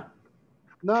نه سره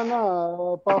نه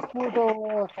پاسپورت او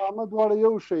اقامه دواړه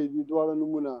یو شی دي دواړه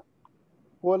نمونه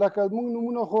ولکه موږ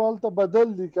نمونه خو هلته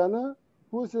بدل دي کنه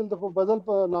اوس دلته په بدل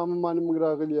په نامه باندې موږ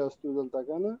راغلي یاستو دلته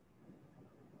کنه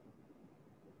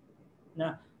نه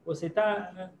اوس ته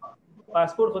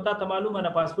پاسپورت خو ته معلومه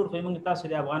نه پاسپورت خو موږ تاسو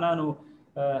د افغانانو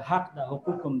حق د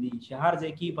حقوقم دي چې هر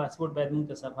ځای کې پاسپورت باید موږ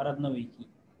ته سفارت نه وي کی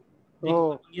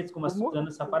هیڅ کوم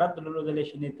نه سفارت درلودل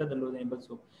شي نه ته درلودل بل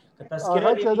څه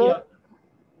که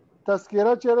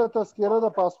تذکره د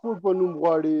پاسپورت په نوم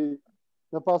غواړي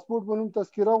د پاسپورت په نوم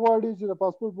تذکره غواړي چې د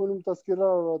پاسپورت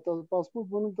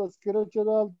په نوم تذکره چې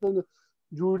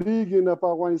جوړیږي نه په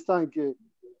افغانستان کې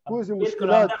کوم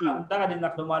مشکلات دي دا د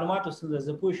نقل معلوماتو څخه ز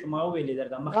پوښ ما ویلې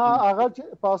درته مخکې هغه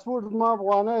پاسپورت ما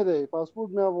افغاني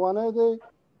دی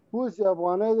اوس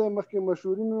افغاني دی مخکې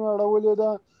مشهوري مې اړولې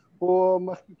ده او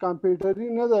مخکې کمپیوټري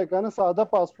نه دی کنه ساده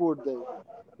پاسپورت دی و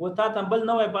تا ته بل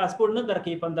نوې پاسپورت نه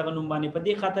درکې په دغه نوم باندې په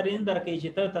دې خاطر نه درکې چې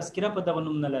ته تذکره په دغه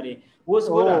نوم نه لري اوس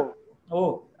ګوره او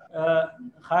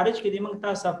خارج کې د موږ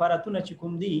تاسو سفارتونه چې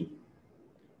کوم دي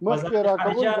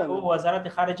وزارت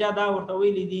خارجه دا ورته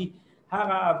ویلي دي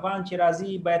هغه افغان چې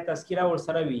راځي باید تذکره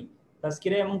ورسره وي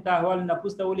تذکره موږ ته احوال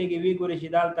نفوس ته ولېږي وی ګوري چې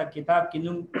دالته کتاب کې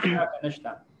نوم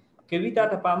نشته کوي تا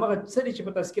ته پامغه سړي چې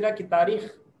په تذکره کې تاریخ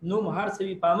نوم هر څه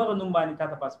وي پامغه نوم باندې تا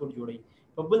ته پاسپورت جوړي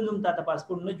په بل نوم تا ته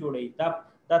پاسپورت نه جوړي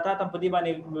دا تا ته په دې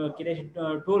باندې کې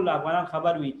ټول افغانان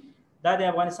خبر وي دا د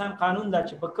افغانستان قانون دا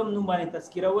چې په کوم نوم باندې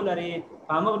تذکره ولري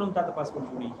پامغه نوم تا ته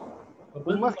پاسپورت جوړي په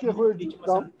بل مخکې خو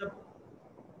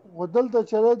ودلته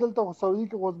چې دلته سعودي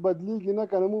کې غوښ بدلیږي نه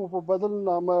کنه مو په بدل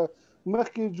نامه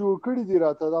مخکې جوړ کړی دی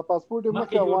راته دا پاسپورت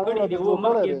مخکې افغانانو د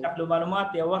مخکې نقل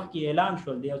معلومات یو وخت کې اعلان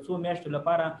شول د 2 میاشتو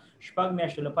لپاره شپږ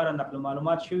میاشتو لپاره نقل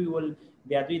معلومات شوی ول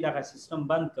بیا دوی دغه سیستم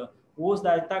بند ک اوس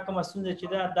دا تا کوم څنګه چې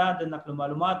دا د نقل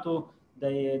معلوماتو د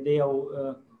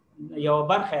یو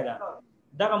برخه ده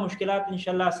دغه مشکلات ان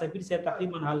شاء الله سفیر صاحب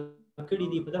تقریبا حل کړي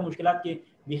دي په دغه مشکلات کې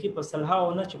بيخي په سلهاو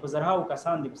نه چې په زرهاو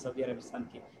کسان دي په سعودي عربستان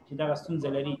کې چې دغه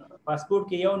ستونزه لري پاسپورت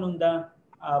کې یو نوم ده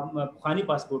بخاري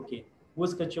پاسپورت کې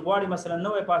اوس که چې غواړي مثلا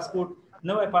نوې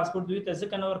پاسپورت دوی ته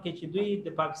ځکه نه ورکړي چې دوی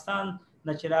د پاکستان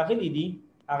نه چې راغلي دي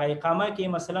هغه اقامه کې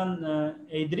مثلا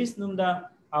ادریس نوم ده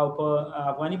او په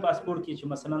افغاني پاسپورت کې چې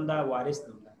مثلا دا وارث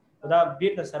نوم ده دا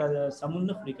بیرته سره سمون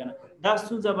نه خوري کنه دا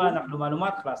ستونزه به نقل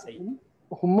معلومات خلاصوي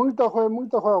موږ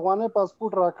ته افغاني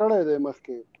پاسپورت راکړی دی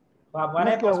مخکې په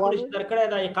افغاني پاسپورت چې درکړی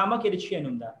دا اقامه کې رچې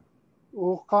نوم ده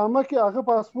او اقامه کې هغه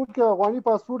پاسپورت کې افغاني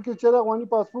پاسپورت کې چې افغاني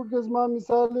پاسپورت کې زما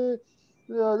مثال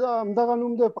همدغه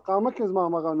نوم دی په اقامه کې زما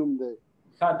هغه نوم دی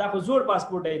دا خو زوړ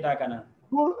پاسپورت دی دا کنه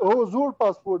زوړ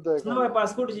پاسپورت دی نوې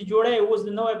پاسپورت چې جوړه اوس د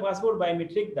نوې پاسپورت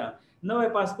بایومټریک ده نوې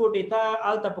پاسپورت ته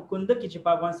الته په کنده کې چې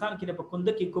په افغانستان کې په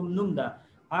کنده کې کوم نوم ده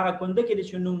هغه کنده کې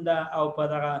چې نوم ده او په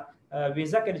دغه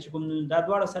ویزا کې چې کوم نوم ده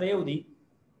دواړه سره یو دي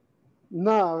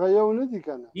نه هغه یو نه دي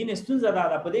کنه دین ستونزه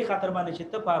ده په دې خاطر باندې چې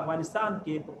ته په افغانستان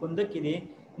کې په کنده کې دي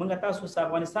موږ تاسو په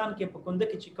افغانستان کې په کنده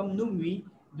کې چې کوم نوم وي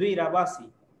دوی راباسي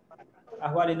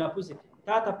احوال نفوس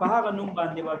تا ته په هغه نوم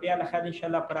باندې بیا له خیر ان شاء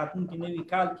الله پراتون کې نوې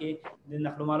کال کې د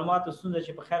نقل معلوماتو ستونزه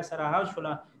چې په خیر سره حل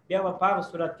شوله بیا په هغه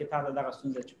صورت کې تا دغه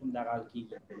ستونزه چې کوم دغه حل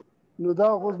کیږي نو دا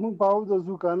خو موږ په او د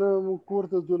ځکانه موږ کور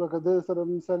ته ځو لکه د سره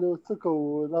مثال څه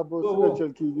کوو دا به څه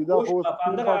چل کیږي دا خو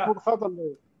ختم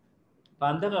دی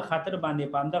پاندغه خاطر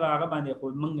باندې پاندغه هغه باندې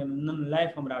خو موږ نن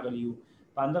لایف هم راغلی یو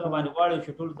پاندغه باندې غواړو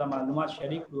چې ټول د معلومات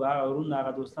شریک کړو هغه ورونه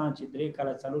هغه دوستان چې 3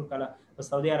 کاله 4 کاله په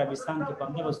سعودي عربستان کې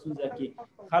پاندغه ستونزه کې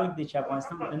خلک دي چې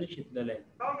افغانستان ته نشي تللی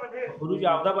خروج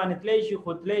عوده باندې تللی شي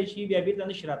خو تللی شي بیا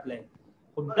بیرته نشي راتلی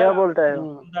خو کیا بولتا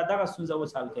ہے دغه ستونزه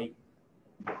وسال کوي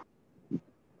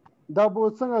دا به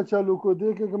څنګه چالو کو دی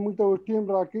کې موږ ته ټیم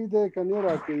راکې دی کني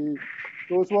راکې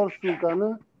اوس ورسو کنه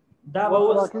دا به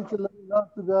اوس راکې چې لاس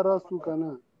بیا راسو کنه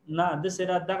نه د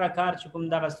سره دغه کار چې کوم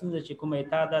دغه ستونزه چې کومه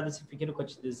ایته د فکر کو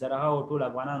چې د زرها او ټول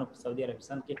افغانانو په سعودي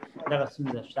عربستان کې دغه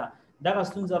ستونزه شته دغه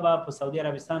ستونزه به په سعودي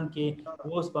عربستان کې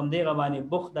اوس په دغه باندې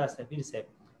بوخت د سفیر صاحب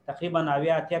تقریبا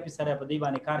 80% په دې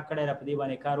باندې کار کړی را په دې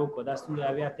باندې کار وکړو دا ستونزه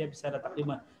 80%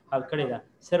 تقریبا حل کړی ده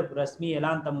صرف رسمي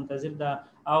اعلان ته منتظر ده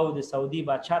او د سعودي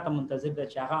بادشاہ ته منتظر ده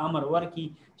چې هغه امر ورکړي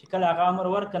چې کله هغه امر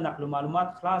ورکړي نقل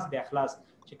معلومات خلاص بیا خلاص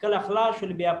چې کله خلاص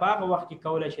شول بیا په هغه وخت کې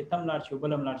کولای شي تم لاړ شي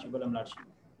بلم لاړ شي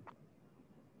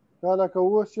دا لکه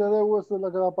اوس چې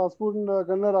لکه پاسپورت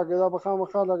نه راکړي دا به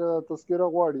خامخا لکه تذکره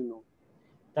غواړي نو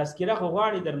تذکره خو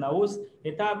غواړي درنه اوس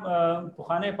اته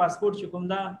پخوانی پاسپورت چې کوم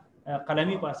دا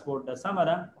قلمي پاسپورت ده سمه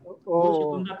ده اوس چې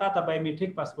کوم دا تا ته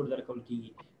بایومیټریک پاسپورت درکول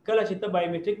کیږي کله چې ته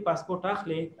بایومیټریک پاسپورت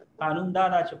اخلې قانون دا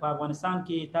ده چې په افغانستان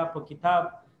کې تا په کتاب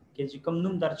کې چې کوم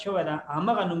نوم درج شوی ده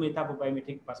همغه نوم یې تا په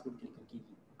بایومیټریک پاسپورت کې لیکل کیږي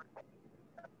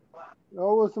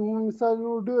اوس مثال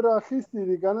نو ډېر اخیستي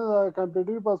دي که نه د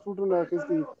کمپیوټري پاسپورټونه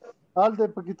اخیستي دي هلته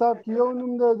په کتاب کې یو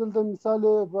نوم دی دلته مثال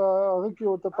په هغه کې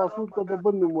ورته پاسپورټ ته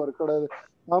بل نوم ورکړی دی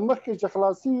مخکې چې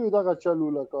خلاصي وي دغه چل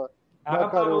ولکه هغه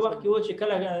په هغه وخت کې و چې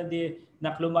کله د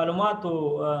نقل معلوماتو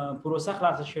پروسه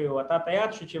خلاصه شوې وه تا ته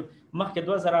یاد شو چې مخکې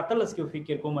 2013 کې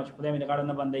فکر کوم چې خدای مې د غاړه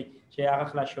نه بندوي چې هغه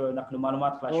خلاص شوی نقل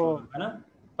معلومات خلاص شوي که نه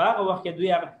په هغه وخت کې دوی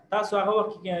تاسو هغه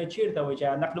وخت کې چیرته وئ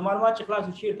چې نقل معلومات چې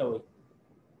خلاص چیرته وئ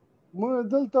موږ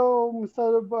دلته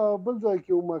مثال بل ځای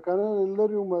کې وم که نه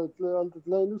لرې وم هلته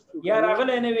تللی نستو یا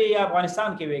راغلی نه وې یا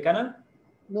افغانستان کې وې که نه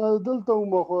نه دلته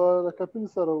وم خو د کپیل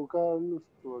سره و کار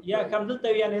نستو یا کم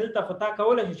دلته یعنې دلته خو تا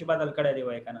کولی شو چې بدل کړی دی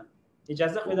وایې که نه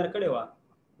اجازه خو یې درکړې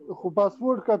وه خو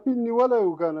پاسپورټ کپیل نیولی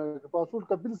و که نه پاسپورټ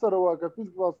کپیل سره وه کپیل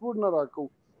پاسپورټ نه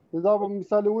راکوو دا به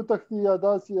مثال وتښتي یا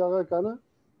داسې هغه که نه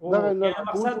دغه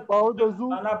مقصد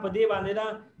معنا په دې باندې ده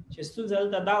چې ستونزه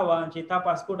دلته دا وه چې تا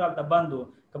پاسپورټ هلته بند و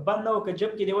که بند نه و که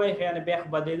جب کې دې وایي یعنې بیا خو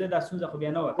بدلېده دا ستونزه خو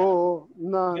بیا نه وه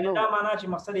دا معنا چې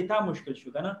مقصد یې تا مشکل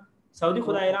شو که نه سعودي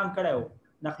خو دا اعلان کړی و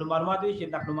نقل معلومات وایي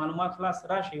چې نقل معلومات خلاص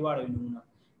راشئ واړوئ نومونه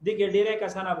دې کې ډېری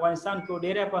کسان افغانستان کې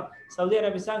ډېری په سعودي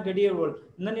عربستان کې ډېر ول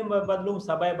نن یې بدلوم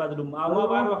سبا یې بدلوم او ما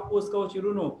به هر وخت پوسټ کوو چې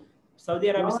رونو سعودي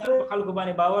عربستان په خلکو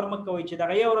باندې باور مه کوئ چې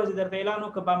دغه یو ورځ درته اعلان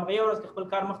وکړه په همغه یو ورځ کې خپل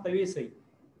کار مخ ته یوسئ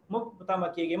مه په تمه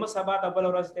کېږئ مه سبا ته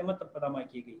بله ورځ ته مه په تمه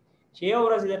کېږئ چې یو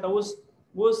ورځ درته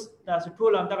اوس تاسو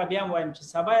ټول همدغه بیا هم وایم چې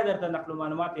سبا یې درته نقل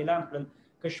معلومات اعلان کړل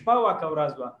که شپه وه که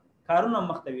ورځ وه کارونه هم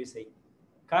مخ ته یوسئ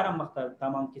کار هم مخ ته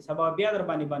تمام کړي سبا بیا در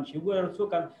باندې بند شي ګوره څوک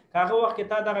که هغه وخت کې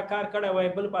تا دغه کار کړی وای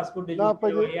بل پاسپورټ دې جوړ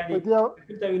کړی وای یعنې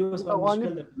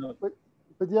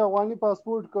په دې افغاني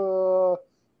پاسپورټ که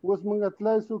اوس موږ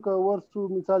تللی سو که ورسو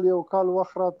مثال یو کال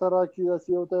وخت راته راکړي داسې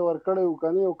یو ته یې ورکړی و که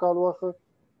نه یو کال وخت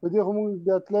په دې خو موږ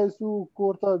بیا تللی سو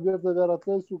کور ته بېرته بیا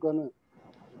راتلی سو که نه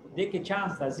دې کې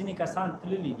چانس ده ځینې کسان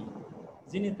تللي دي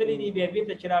ځینې تللي دي بیا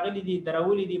بېرته چې راغلي دي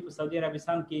درولي دي په سعودي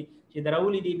عربستان کې چې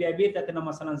درولي دي بیا بېرته ترنه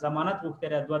مثلا ضمانت غوښتی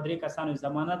ده 2-3 کسانو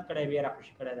ضمانت کړی بیا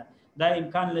راخوشي کړی ده دا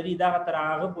امکان لري دغه تر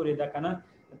هغه پورې ده که نه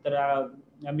تر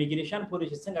امیګریشن پورې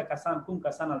چې څنګه کسان کوم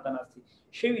کسان هلته ناست دي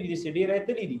شوي دي داسې ډېری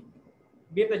تللي دي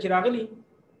بېرته چې راغلي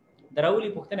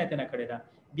درولي پوښتنه یې ترنه کړې ده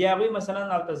بیا هغوی مثلا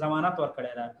هلته ضمانت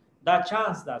ورکړی ده دا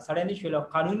چانس ده سړی نه شي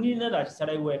قانوني نه ده چې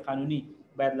سړی ووایي قانوني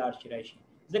باید لاړ شي راشي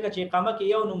ځکه چې اقامه کې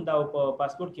یو نوم ده او په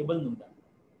پاسپورټ کې بل نوم ده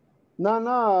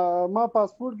نه ما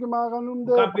پاسپورټ کې ما هغه نوم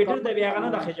دی کمپیوټر ته بیا هغه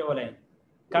نه ده خجولی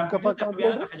کمپیوټر ته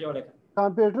بیا نه خجولی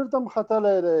کمپیوټر ته هم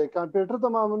ختلی دی کمپیوټر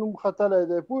ته ما نوم ختلی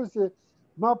دی پوه شې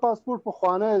ما پاسپورټ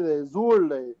پخوانی دی زوړ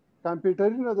دی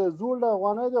کمپیوټري نه دی زوړ دی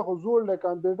افغانی دی خو زوړ دی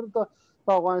کمپیوټر ته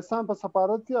په افغانستان په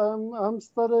سفارت کې هم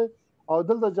شته او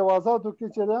دلته جوازاتو کې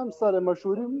چې هم سره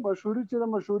مشهوري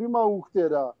چې مشهوري ما وختې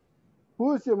ده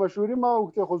پوه شې مشهوري ما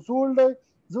وختې خو زوړ دی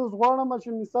زه اوس غواړم چې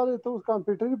مثال ته اوس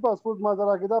کمپیوټري پاسپورټ ما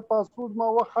راکړي دا پاسپورټ ما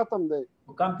وخت ختم دی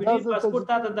کمپیوټري پاسپورټ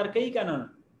تا ته درکوي که نه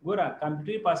ګوره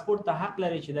کمپیوټري پاسپورټ ته حق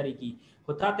لري چې درکړي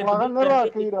خو تا ته هغه نه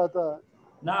راکوي راته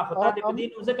نه خو تا ته په دې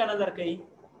نوم ځکه نه درکوي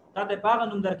تا ته په هغه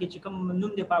نوم درکوي چې کوم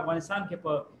نوم دی په افغانستان کې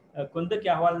په کنده کې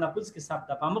احوال نفوذ کې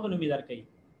ثبت ده په همغه نوم یې درکوي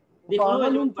دې خو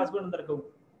نه وایي پاسپورټ نه درکوو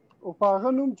او په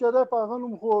هغه نوم چې دی په هغه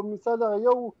نوم خو مثال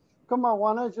یو کوم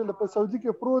افغانی چې په سعودي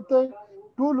کې پروت دی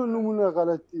ټولو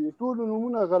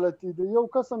نومونه غلط دي یو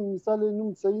کس هم مثال نوم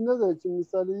صحیح نه دی چې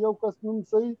مثال یو کس نوم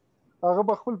صحیح هغه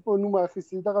به خپل په نوم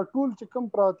اخیستي دغه ټول چې کوم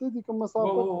پراته دي کوم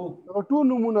مسافر هغه ټول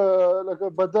نومونه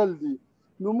لکه بدل دي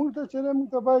نو موږ ته چې موږ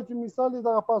ته باید چې مثال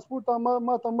دغه پاسپورټ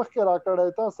ما ته مخکې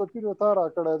راکړی تا سفیر تا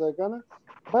راکړی دی که نه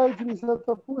باید چې مثال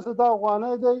ته پوه دا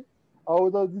افغانی دی او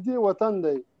د دې وطن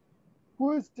دی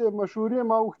پوه چې مشهوري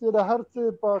ما وختې د هر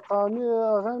څه په قامي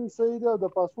هغه هم صحیح دی او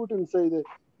د پاسپورټ هم صحیح دی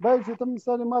باید چې ته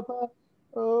مثال ما ته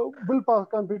بل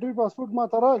کمپیوټري پاسپورټ ما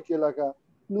ته راکړې لکه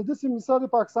نو داسې مثال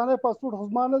پاکستانی پاسپورټ خو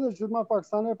زما نه دی چې ما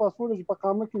پاکستانی پاسپورټ چې په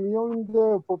قامه کې مې یو نوم دی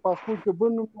په پاسپورټ کې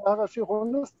بل نوم هغه شی خو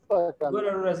نشته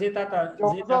ګوره وروره زه تا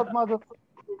ته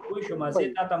پوه شوم زه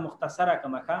تا ته مختصره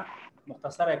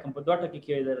کوم په 2 ټکي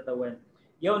کې درته وایم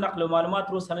یو نقل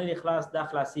معلومات روسه نه دی خلاص دا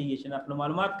خلاصېږي چې نقل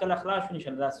معلومات کله خلاص شو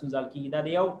نشي دا ستونزه حل کېږي دا د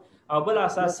یو او بل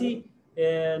اساسي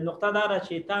نقطه دا ده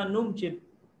چې تا نوم چې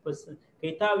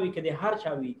کتاب وي که د هر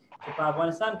چا وي چې په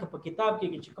افغانستان کې په کتاب کې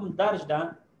چې کوم درج ده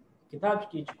کتاب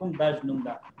کې چې کوم درج نوم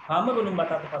ده په همغه نوم به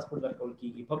تا ته پاسپورټ درکول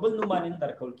کېږي په بل نوم باندې نه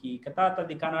درکول کېږي که تا ته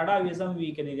د کاناډا ویزه هم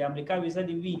وي که د امریکا ویزه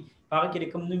دې وي په هغه کې د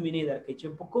کوم نوم یې نه درکوي چې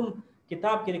په کوم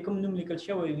کتاب کې د کوم نوم لیکل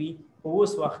شوی وي په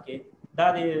اوس وخت کې دا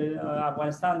د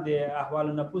افغانستان د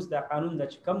احوال نفوس د قانون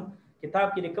د کوم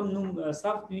کتاب کې کوم نوم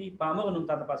ثبت وي په هغه نوم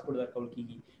ته پاسپورت درکول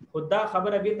کیږي خو دا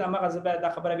خبره بیرته هغه زبر دا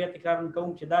خبره بیا تکرار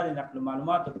کوم چې دا د نقل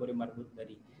معلوماتو پورې مربوط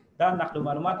لري دا نقل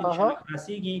معلومات ان شاء الله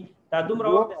خلاصيږي دا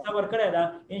دومره وخت صبر کړی دا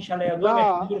ان شاء الله یو دوه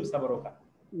میاشتې صبر وکړه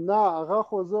نه هغه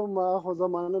خو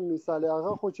زمانه مثال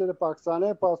هغه خو چې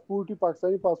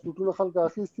پاکستاني پاسپورتونه خلک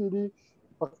اخیستي دي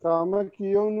په قامه کې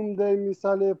یو نوم دی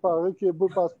مثال په هغه کې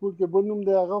بل پاسپورت کې بل نوم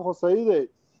دی هغه خو صحیح دی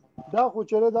دا خو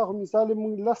چې دا خو مثال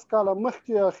موږ لس کاله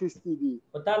مخکې اخیستي دي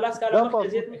او تا لس کاله مخکې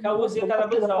زیات مخاوز یې کله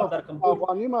بل ځواب درکم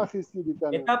افغاني ما اخیستي دي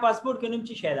کنه تا پاسپورت کې نوم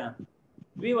څه شی ده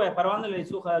وی وای پروانه لري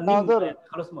څو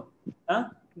خلاص مو ها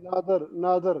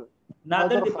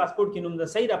نادر د پاسپورت کې نوم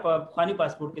ده صحیح ده په افغاني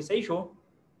پاسپورت کې صحیح شو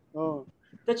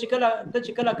ته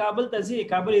چې کله کابل ته ځې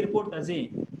کابل ایرپورټ ته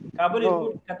ځې کابل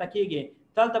ایرپورټ کته کېږي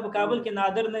تلته په کابل کې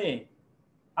نادر نه یې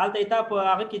حالت ایتا په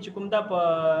هغه کې چې کوم دا په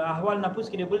احوال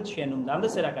نفوس کې بل څه نوم دا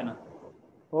هم سره کنه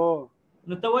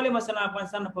نو ته ولې مثلا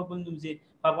افغانستان په بل نوم ځې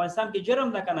په افغانستان کې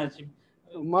جرم ده کنه چې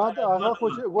ما هغه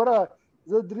خو ګوره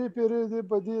زه درې پیری دې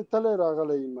په دې تله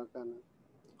راغلی ما کنه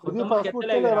خو دې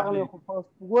پاسپورت تله راغلی خو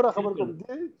ګوره خبر کوم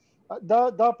دې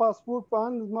دا پاسپورت په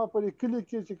ان ما پر کلی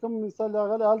کې چې کوم مثال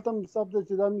راغلی حالت حساب دې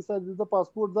چې دا مثال د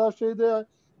پاسپورت دا شی دی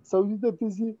سعودي د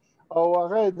پیزي او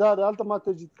هغه دا حالت ما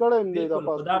تجدید کړم دی دا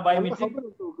پاسپورت دا بایومټریک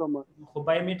خو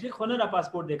بایومټریک خو نه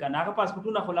پاسپورت دی کنه هغه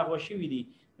پاسپورتونه خو لغوه شوی دي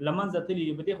لمن ځتلی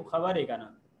به دې خو خبره کنه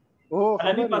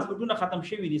قلمي پاسپورتونه ختم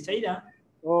شوی دي صحیح ده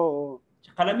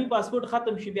چې قلمي پاسپورت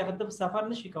ختم شي بیا ته سفر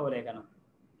نشي کولای کنه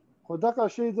خو دغه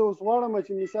شی د اوس غواړم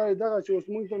چې مثال دغه چې اوس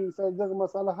موږ ته مثال دغه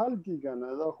مسله حل کی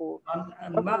کنه دا خو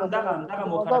ما دغه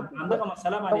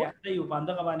مسله باندې اخته یو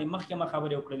باندې باندې مخکې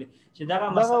خبرې وکړلې چې دغه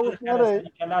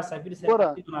مسله کله سفیر سره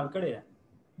استعمال کړي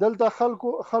دلته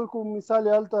خلکو مثال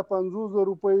هلته 500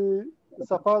 روپۍ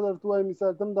صفا درته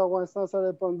مثال تم د افغانستان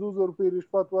سره 500 روپۍ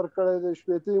رشوت ورکړی دی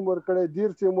شپېته ورکړی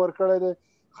ډیر څه ورکړی دی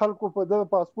خلکو په دغه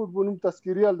پاسپورت بونم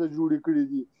تذکریال د جوړی کړی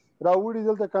دي راوړي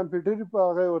دلته کمپیوټر په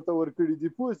هغه ورته ورکړي دي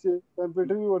پوسه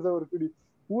کمپیوټر ورته ورکړي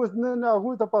اوس نه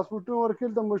هغه ته پاسپورت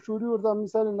ورکړل د مشوري ورته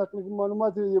مثال نقل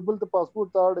معلومات یې بل ته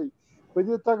پاسپورت اړي په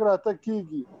دې تګ راته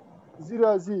کیږي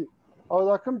زیرازي او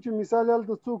دا کوم چې مثال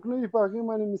هلته څوک نه په هغه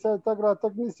باندې مثال تګ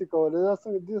راته نشي کولای دا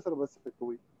څنګه دې سره بس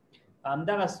کوي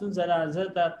همدغه ستونزه زه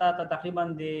ته تقریبا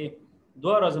د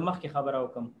 2 ورځې مخکې خبره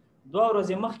وکم 2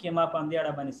 ورځې مخکې ما په دې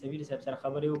اړه باندې سفیر صاحب سره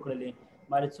خبرې وکړلې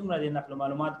مال څومره د نقل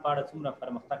معلومات په اړه څومره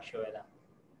پرمختګ شوی ده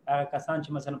هغه کسان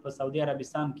چې مثلا په سعودي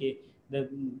عربستان کې د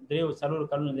 3-4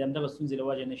 کلونو د همدغه ستونزې له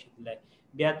وجې نشي تللی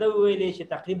بیا دا ویلې چې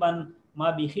تقریبا ما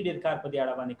بیخي ډېر کار په دې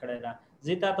اړه باندې کړی ده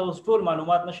زه تا ته اوس ټول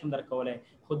معلومات نشم درکولی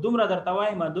خو دومره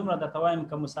درته وایم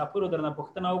که مسافرو درنه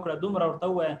پوښتنه وکړه دومره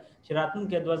ورته ووایه چې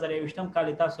راتلونکی 2021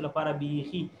 کال تاسو لپاره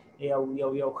بیخي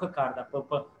یو ښه کار ده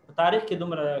په تاریخ کې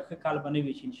دومره ښه کال به نه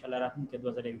وي چې انشاءالله راتلونکی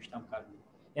 2021 کال وي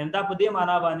یعنې دا په دې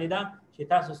معنا باندې ده چې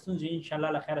تاسو ستونزې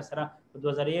انشاءالله له خیره سره په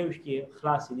 2021 کې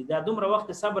خلاصې دي دا دومره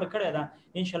وخت صبر کړی ده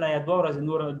انشاءالله یا 2 ورځې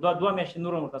نور 2 میاشتې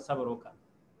نور ورته صبر وکړه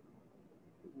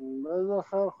زه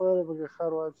خیر خوره به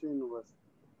خیر واچي نو بس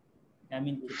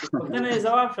امين پښتنه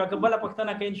جواب شو که بل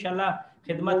پښتنه کې انشاءالله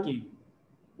خدمت کوي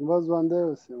بس ژوندۍ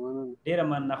اوسې مننه ډیره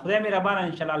مننه خدای مهربان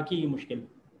انشاءالله حل کیږي مشکل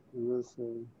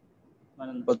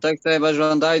مننه په تک ته به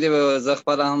ژوندۍ دی زه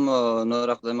خپل هم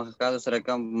نور خدای مخکې سره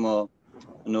کوم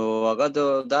نو هغه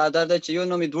دا چې یو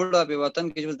نوم جوړه په وطن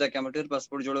کې چې د کمپیوټر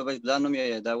پاسپورت جوړوي دا نوم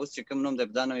یې دا اوس چې کوم نوم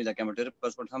د دا نوم د کمپیوټر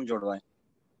پاسپورت هم جوړوي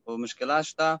او مشکلات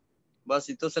شته بس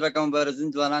تاسو سره کوم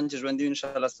برزین ځوانان چې ژوندۍ ان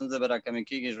شاء الله ستونزې به راکمې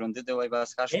کیږي ژوندۍ دی وای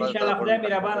بس ښه ان شاء الله خدای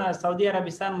مهربان سعودي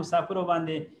عربستان مسافرو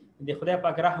باندې د خدای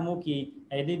پاک رحم وکړي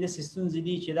دې د ستونزې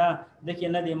دي چې دا د کې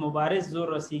نه د مبارز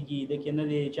زور رسیږي د کې نه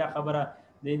د چا خبره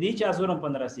د دې چا زورم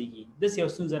پند رسیږي د سیو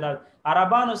ستونزې لار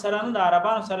عربانو سره نه د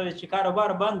عربانو سره چې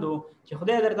کاروبار بندو چې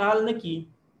خدای درته حل نه کړي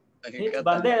هیڅ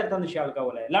باندې درته نشي حل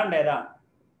کولای لنډه ده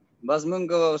بس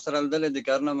مونږ سره دلته د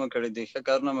کارنامه کړی دی ښه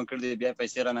کارنامه کړی دی بیا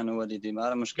پیسې را نه ولې دي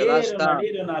مار مشکلات شته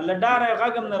نه لډاره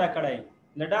غږم نه راکړی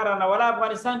لډاره نه ولا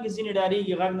افغانستان کې ځینې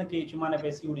ډاریږي غږ نه کوي چې مانه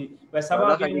پیسې وړي وای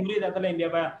سبا کې عمرې د تلې بیا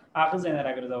به اخذ نه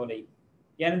راګرځولې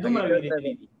یعنی دومره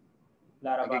ویلې دي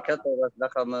لاره حقیقت بس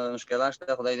دغه مشکلات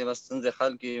شته خدای دې بس څنګه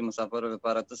خلک مسافر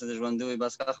لپاره تاسو د ژوندۍ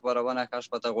بس خبرونه کاش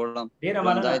پته غوړم ډیره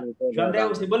مننه ژوندۍ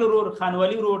اوس بل ورور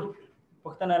خانوالي ورور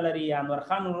پښتنه لري انور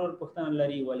خان ورور پښتنه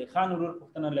لري ولی خان ورور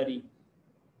پښتنه لري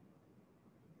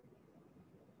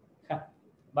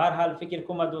بهرحال فکر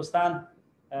کوم دوستان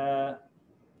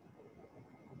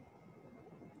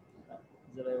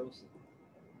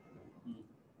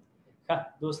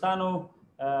دوستانو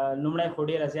لومړی خو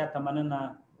ډیره زیاته مننه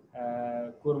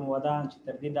کور مو ودان چې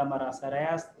تر دې دمه را سره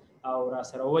یاست او را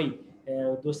سره وئ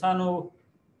دوستانو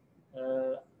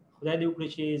خدای دې وکړي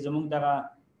چې زموږ دغه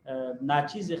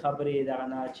ناچیزې خبرې دغه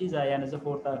ناچیزه یعنې زه خو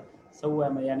ورته څه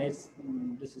ووایم یعنې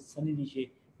داسې څه نه دي چې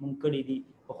مونږ کړي دي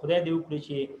خو خدای دې وکړي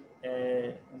چې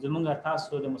زموږ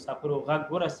تاسو د مسافرو غږ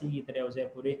ورسیږي تر یو ځای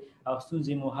پورې او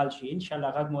ستونزې مو حل شي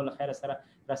انشاءالله غږ مو له خیره سره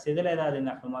رسېدلی ده د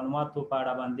نقل معلوماتو په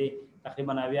اړه باندې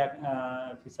تقریبا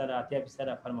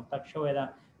 80% پرمختګ شوی ده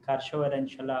کار شوی ده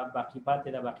انشاءالله باقي پاتې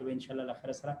ده باقي به انشاءالله له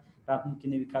خیره سره راتلونکي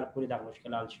نوي کال پورې دغه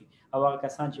مشکل حل شي او هغه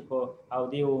کسان چې په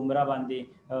اودې او عمره باندې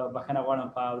بخښنه غواړم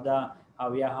په اوده او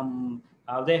یا هم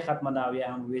اوده ختمه ده او یا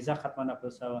هم ویزه ختمه ده په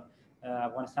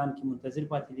افغانستان کې منتظر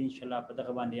پاتې دي انشاءالله په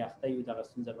دغه باندې اخته یو دغه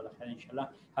ستونزه به له خیره انشاءالله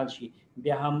حل شي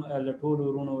بیا هم له ټولو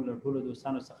ورونو له ټولو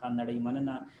دوستانو څخه نړۍ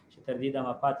مننه چې تر دې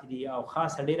دمه پاتې دي او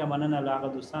خاصه ډیره مننه له هغه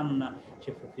دوستانو نه چې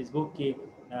په فیسبوک کې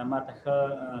ماته ښه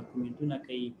کومنټونه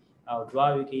کوي او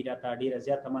دعاوې کوي راته ډیره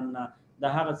زیاته مننه دا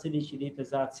هغه څه دي چې دې ته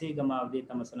زه څېږم او دې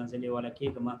ته مثلا زه لیواله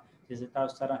کېږم چې زه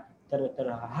تاسو سره تر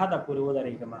حده پورې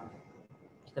ودرېږم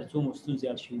تر څو مو ستونزې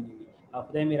حل شوي نه وي او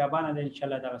خدای مهربانه دی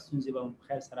انشاءالله دغه ستونزې به په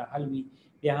خیر سره حل وي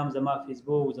بیا هم زما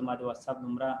فیسبوک زما د واتساپ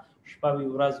نمره شپه وي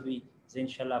ورځ وي زه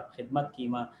انشاءالله په خدمت کې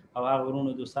یم او هغه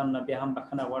ورونو دوستانو نه بیا هم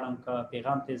بخښنه غواړم که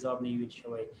پیغام ته جواب نه ویل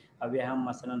شوی او بیا هم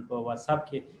مثلا په واتساپ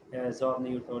کې جواب نه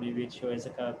ویل شوی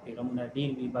ځکه پیغامونه ډېر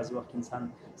وي بعضې وخت انسان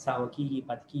سهوه کېږي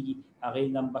پاتې کېږي هغې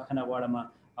نه هم بخښنه غواړم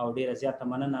او ډیره زیاته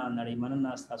مننه نړۍ مننه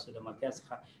ستاسو د ملتیا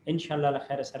څخه انشاءالله له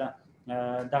خیره سره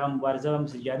دغه مبارزه هم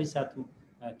جاري ساتو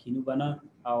کینو به نه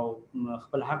او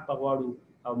خپل حق به غواړو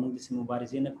او موږ داسې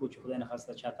مبارزې نه کوو چې خدای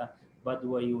نخواسته چاته بد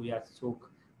ووایو یا څوک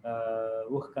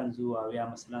وښکنځو او یا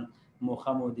مثلا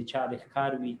موخه مو د چا د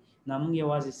ښکار وي نه موږ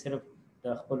یوازې صرف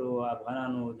د خپلو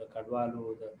افغانانو د کډوالو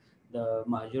د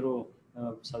مهاجرو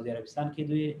سعودي عربستان کې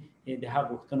دوی د هغه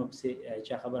غوښتنو پسې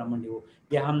چا خبره منډې وو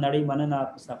بیا هم نړۍ مننه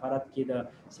په سفارت کې د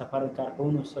سفارت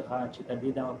کارکوونکو څخه چې تر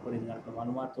دې دمه پورې د نقل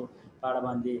معلوماتو په اړه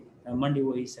باندې منډې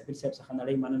وهي سفیر صاحب څخه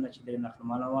نړۍ مننه چې د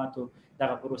نقل معلوماتو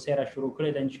دغه پروسې را شروع کړې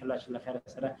ده انشاءالله چې له خیره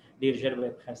سره ډېر ژر به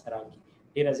یې په خیر سره حل کړي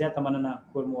ډېره زیاته مننه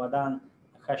کور مو ودان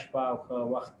ښه شپه او ښه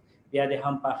وخت بیا دې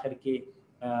هم په آخر کې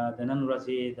د نن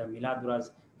ورځې د میلاد ورځ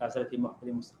حضرت محمد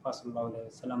مصطفی صلی الله علیه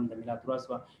وسلم د میلاد ورځ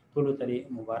وه ټولو ته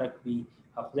مبارک وي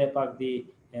او خدای پاک دې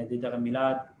د دغه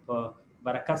میلاد په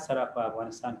برکت سره په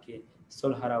افغانستان کې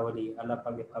صلح راولي الله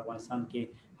پاک دې په افغانستان کې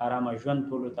آرامه ژوند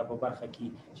ټولو ته په برخه کړي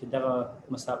چې دغه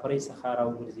مسافرۍ څخه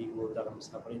راوګرځېږو دغه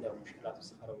مسافرۍ د مشکلاتو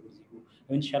څخه راوګرځېږو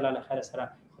انشاءالله له خیره سره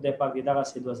خدای پاک دې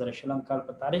دغسې 2020 کال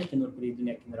په تاریخ کې نور په دې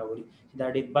دنیا کې نه راولي چې دا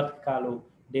ډېر بد کال و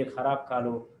ډېر خراب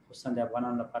کال و خصوصا د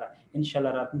افغانانو لپاره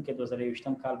انشاءالله راتلونکی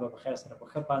 2020 کال به په خیر سره په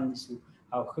ښه پال نیسو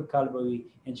او ښه کال به وي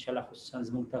انشاءالله خصوصا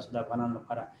زموږ تاسو د افغانانو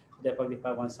لپاره خدای پاک دې په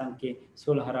افغانستان کې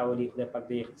صلح راولي خدای پاک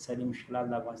دې اقتصادي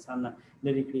مشکلات د افغانستان نه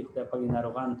لرې کړي خدای پاک دې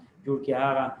ناروغان جوړ کړي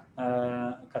هغه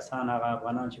کسان هغه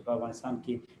افغانان چې په افغانستان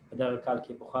کې په دغه کال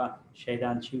کې پخوا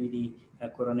شهیدان شوي دي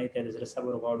کورنۍ ته د زړه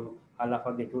صبر غواړو الله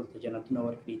پاک دې ټول ته جنتونه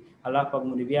ورکړي الله پاک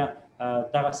مو بیا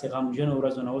دغسې غمجنو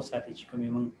ورځو نه وساتي چې کومې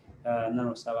موږ نن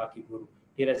او سبا کې ګورو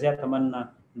ډېره زیاته مننه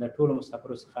د ټولو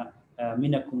مسافرو څخه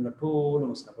مینه کوم له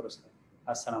ټولو مسافرو سره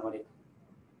السلام علیکم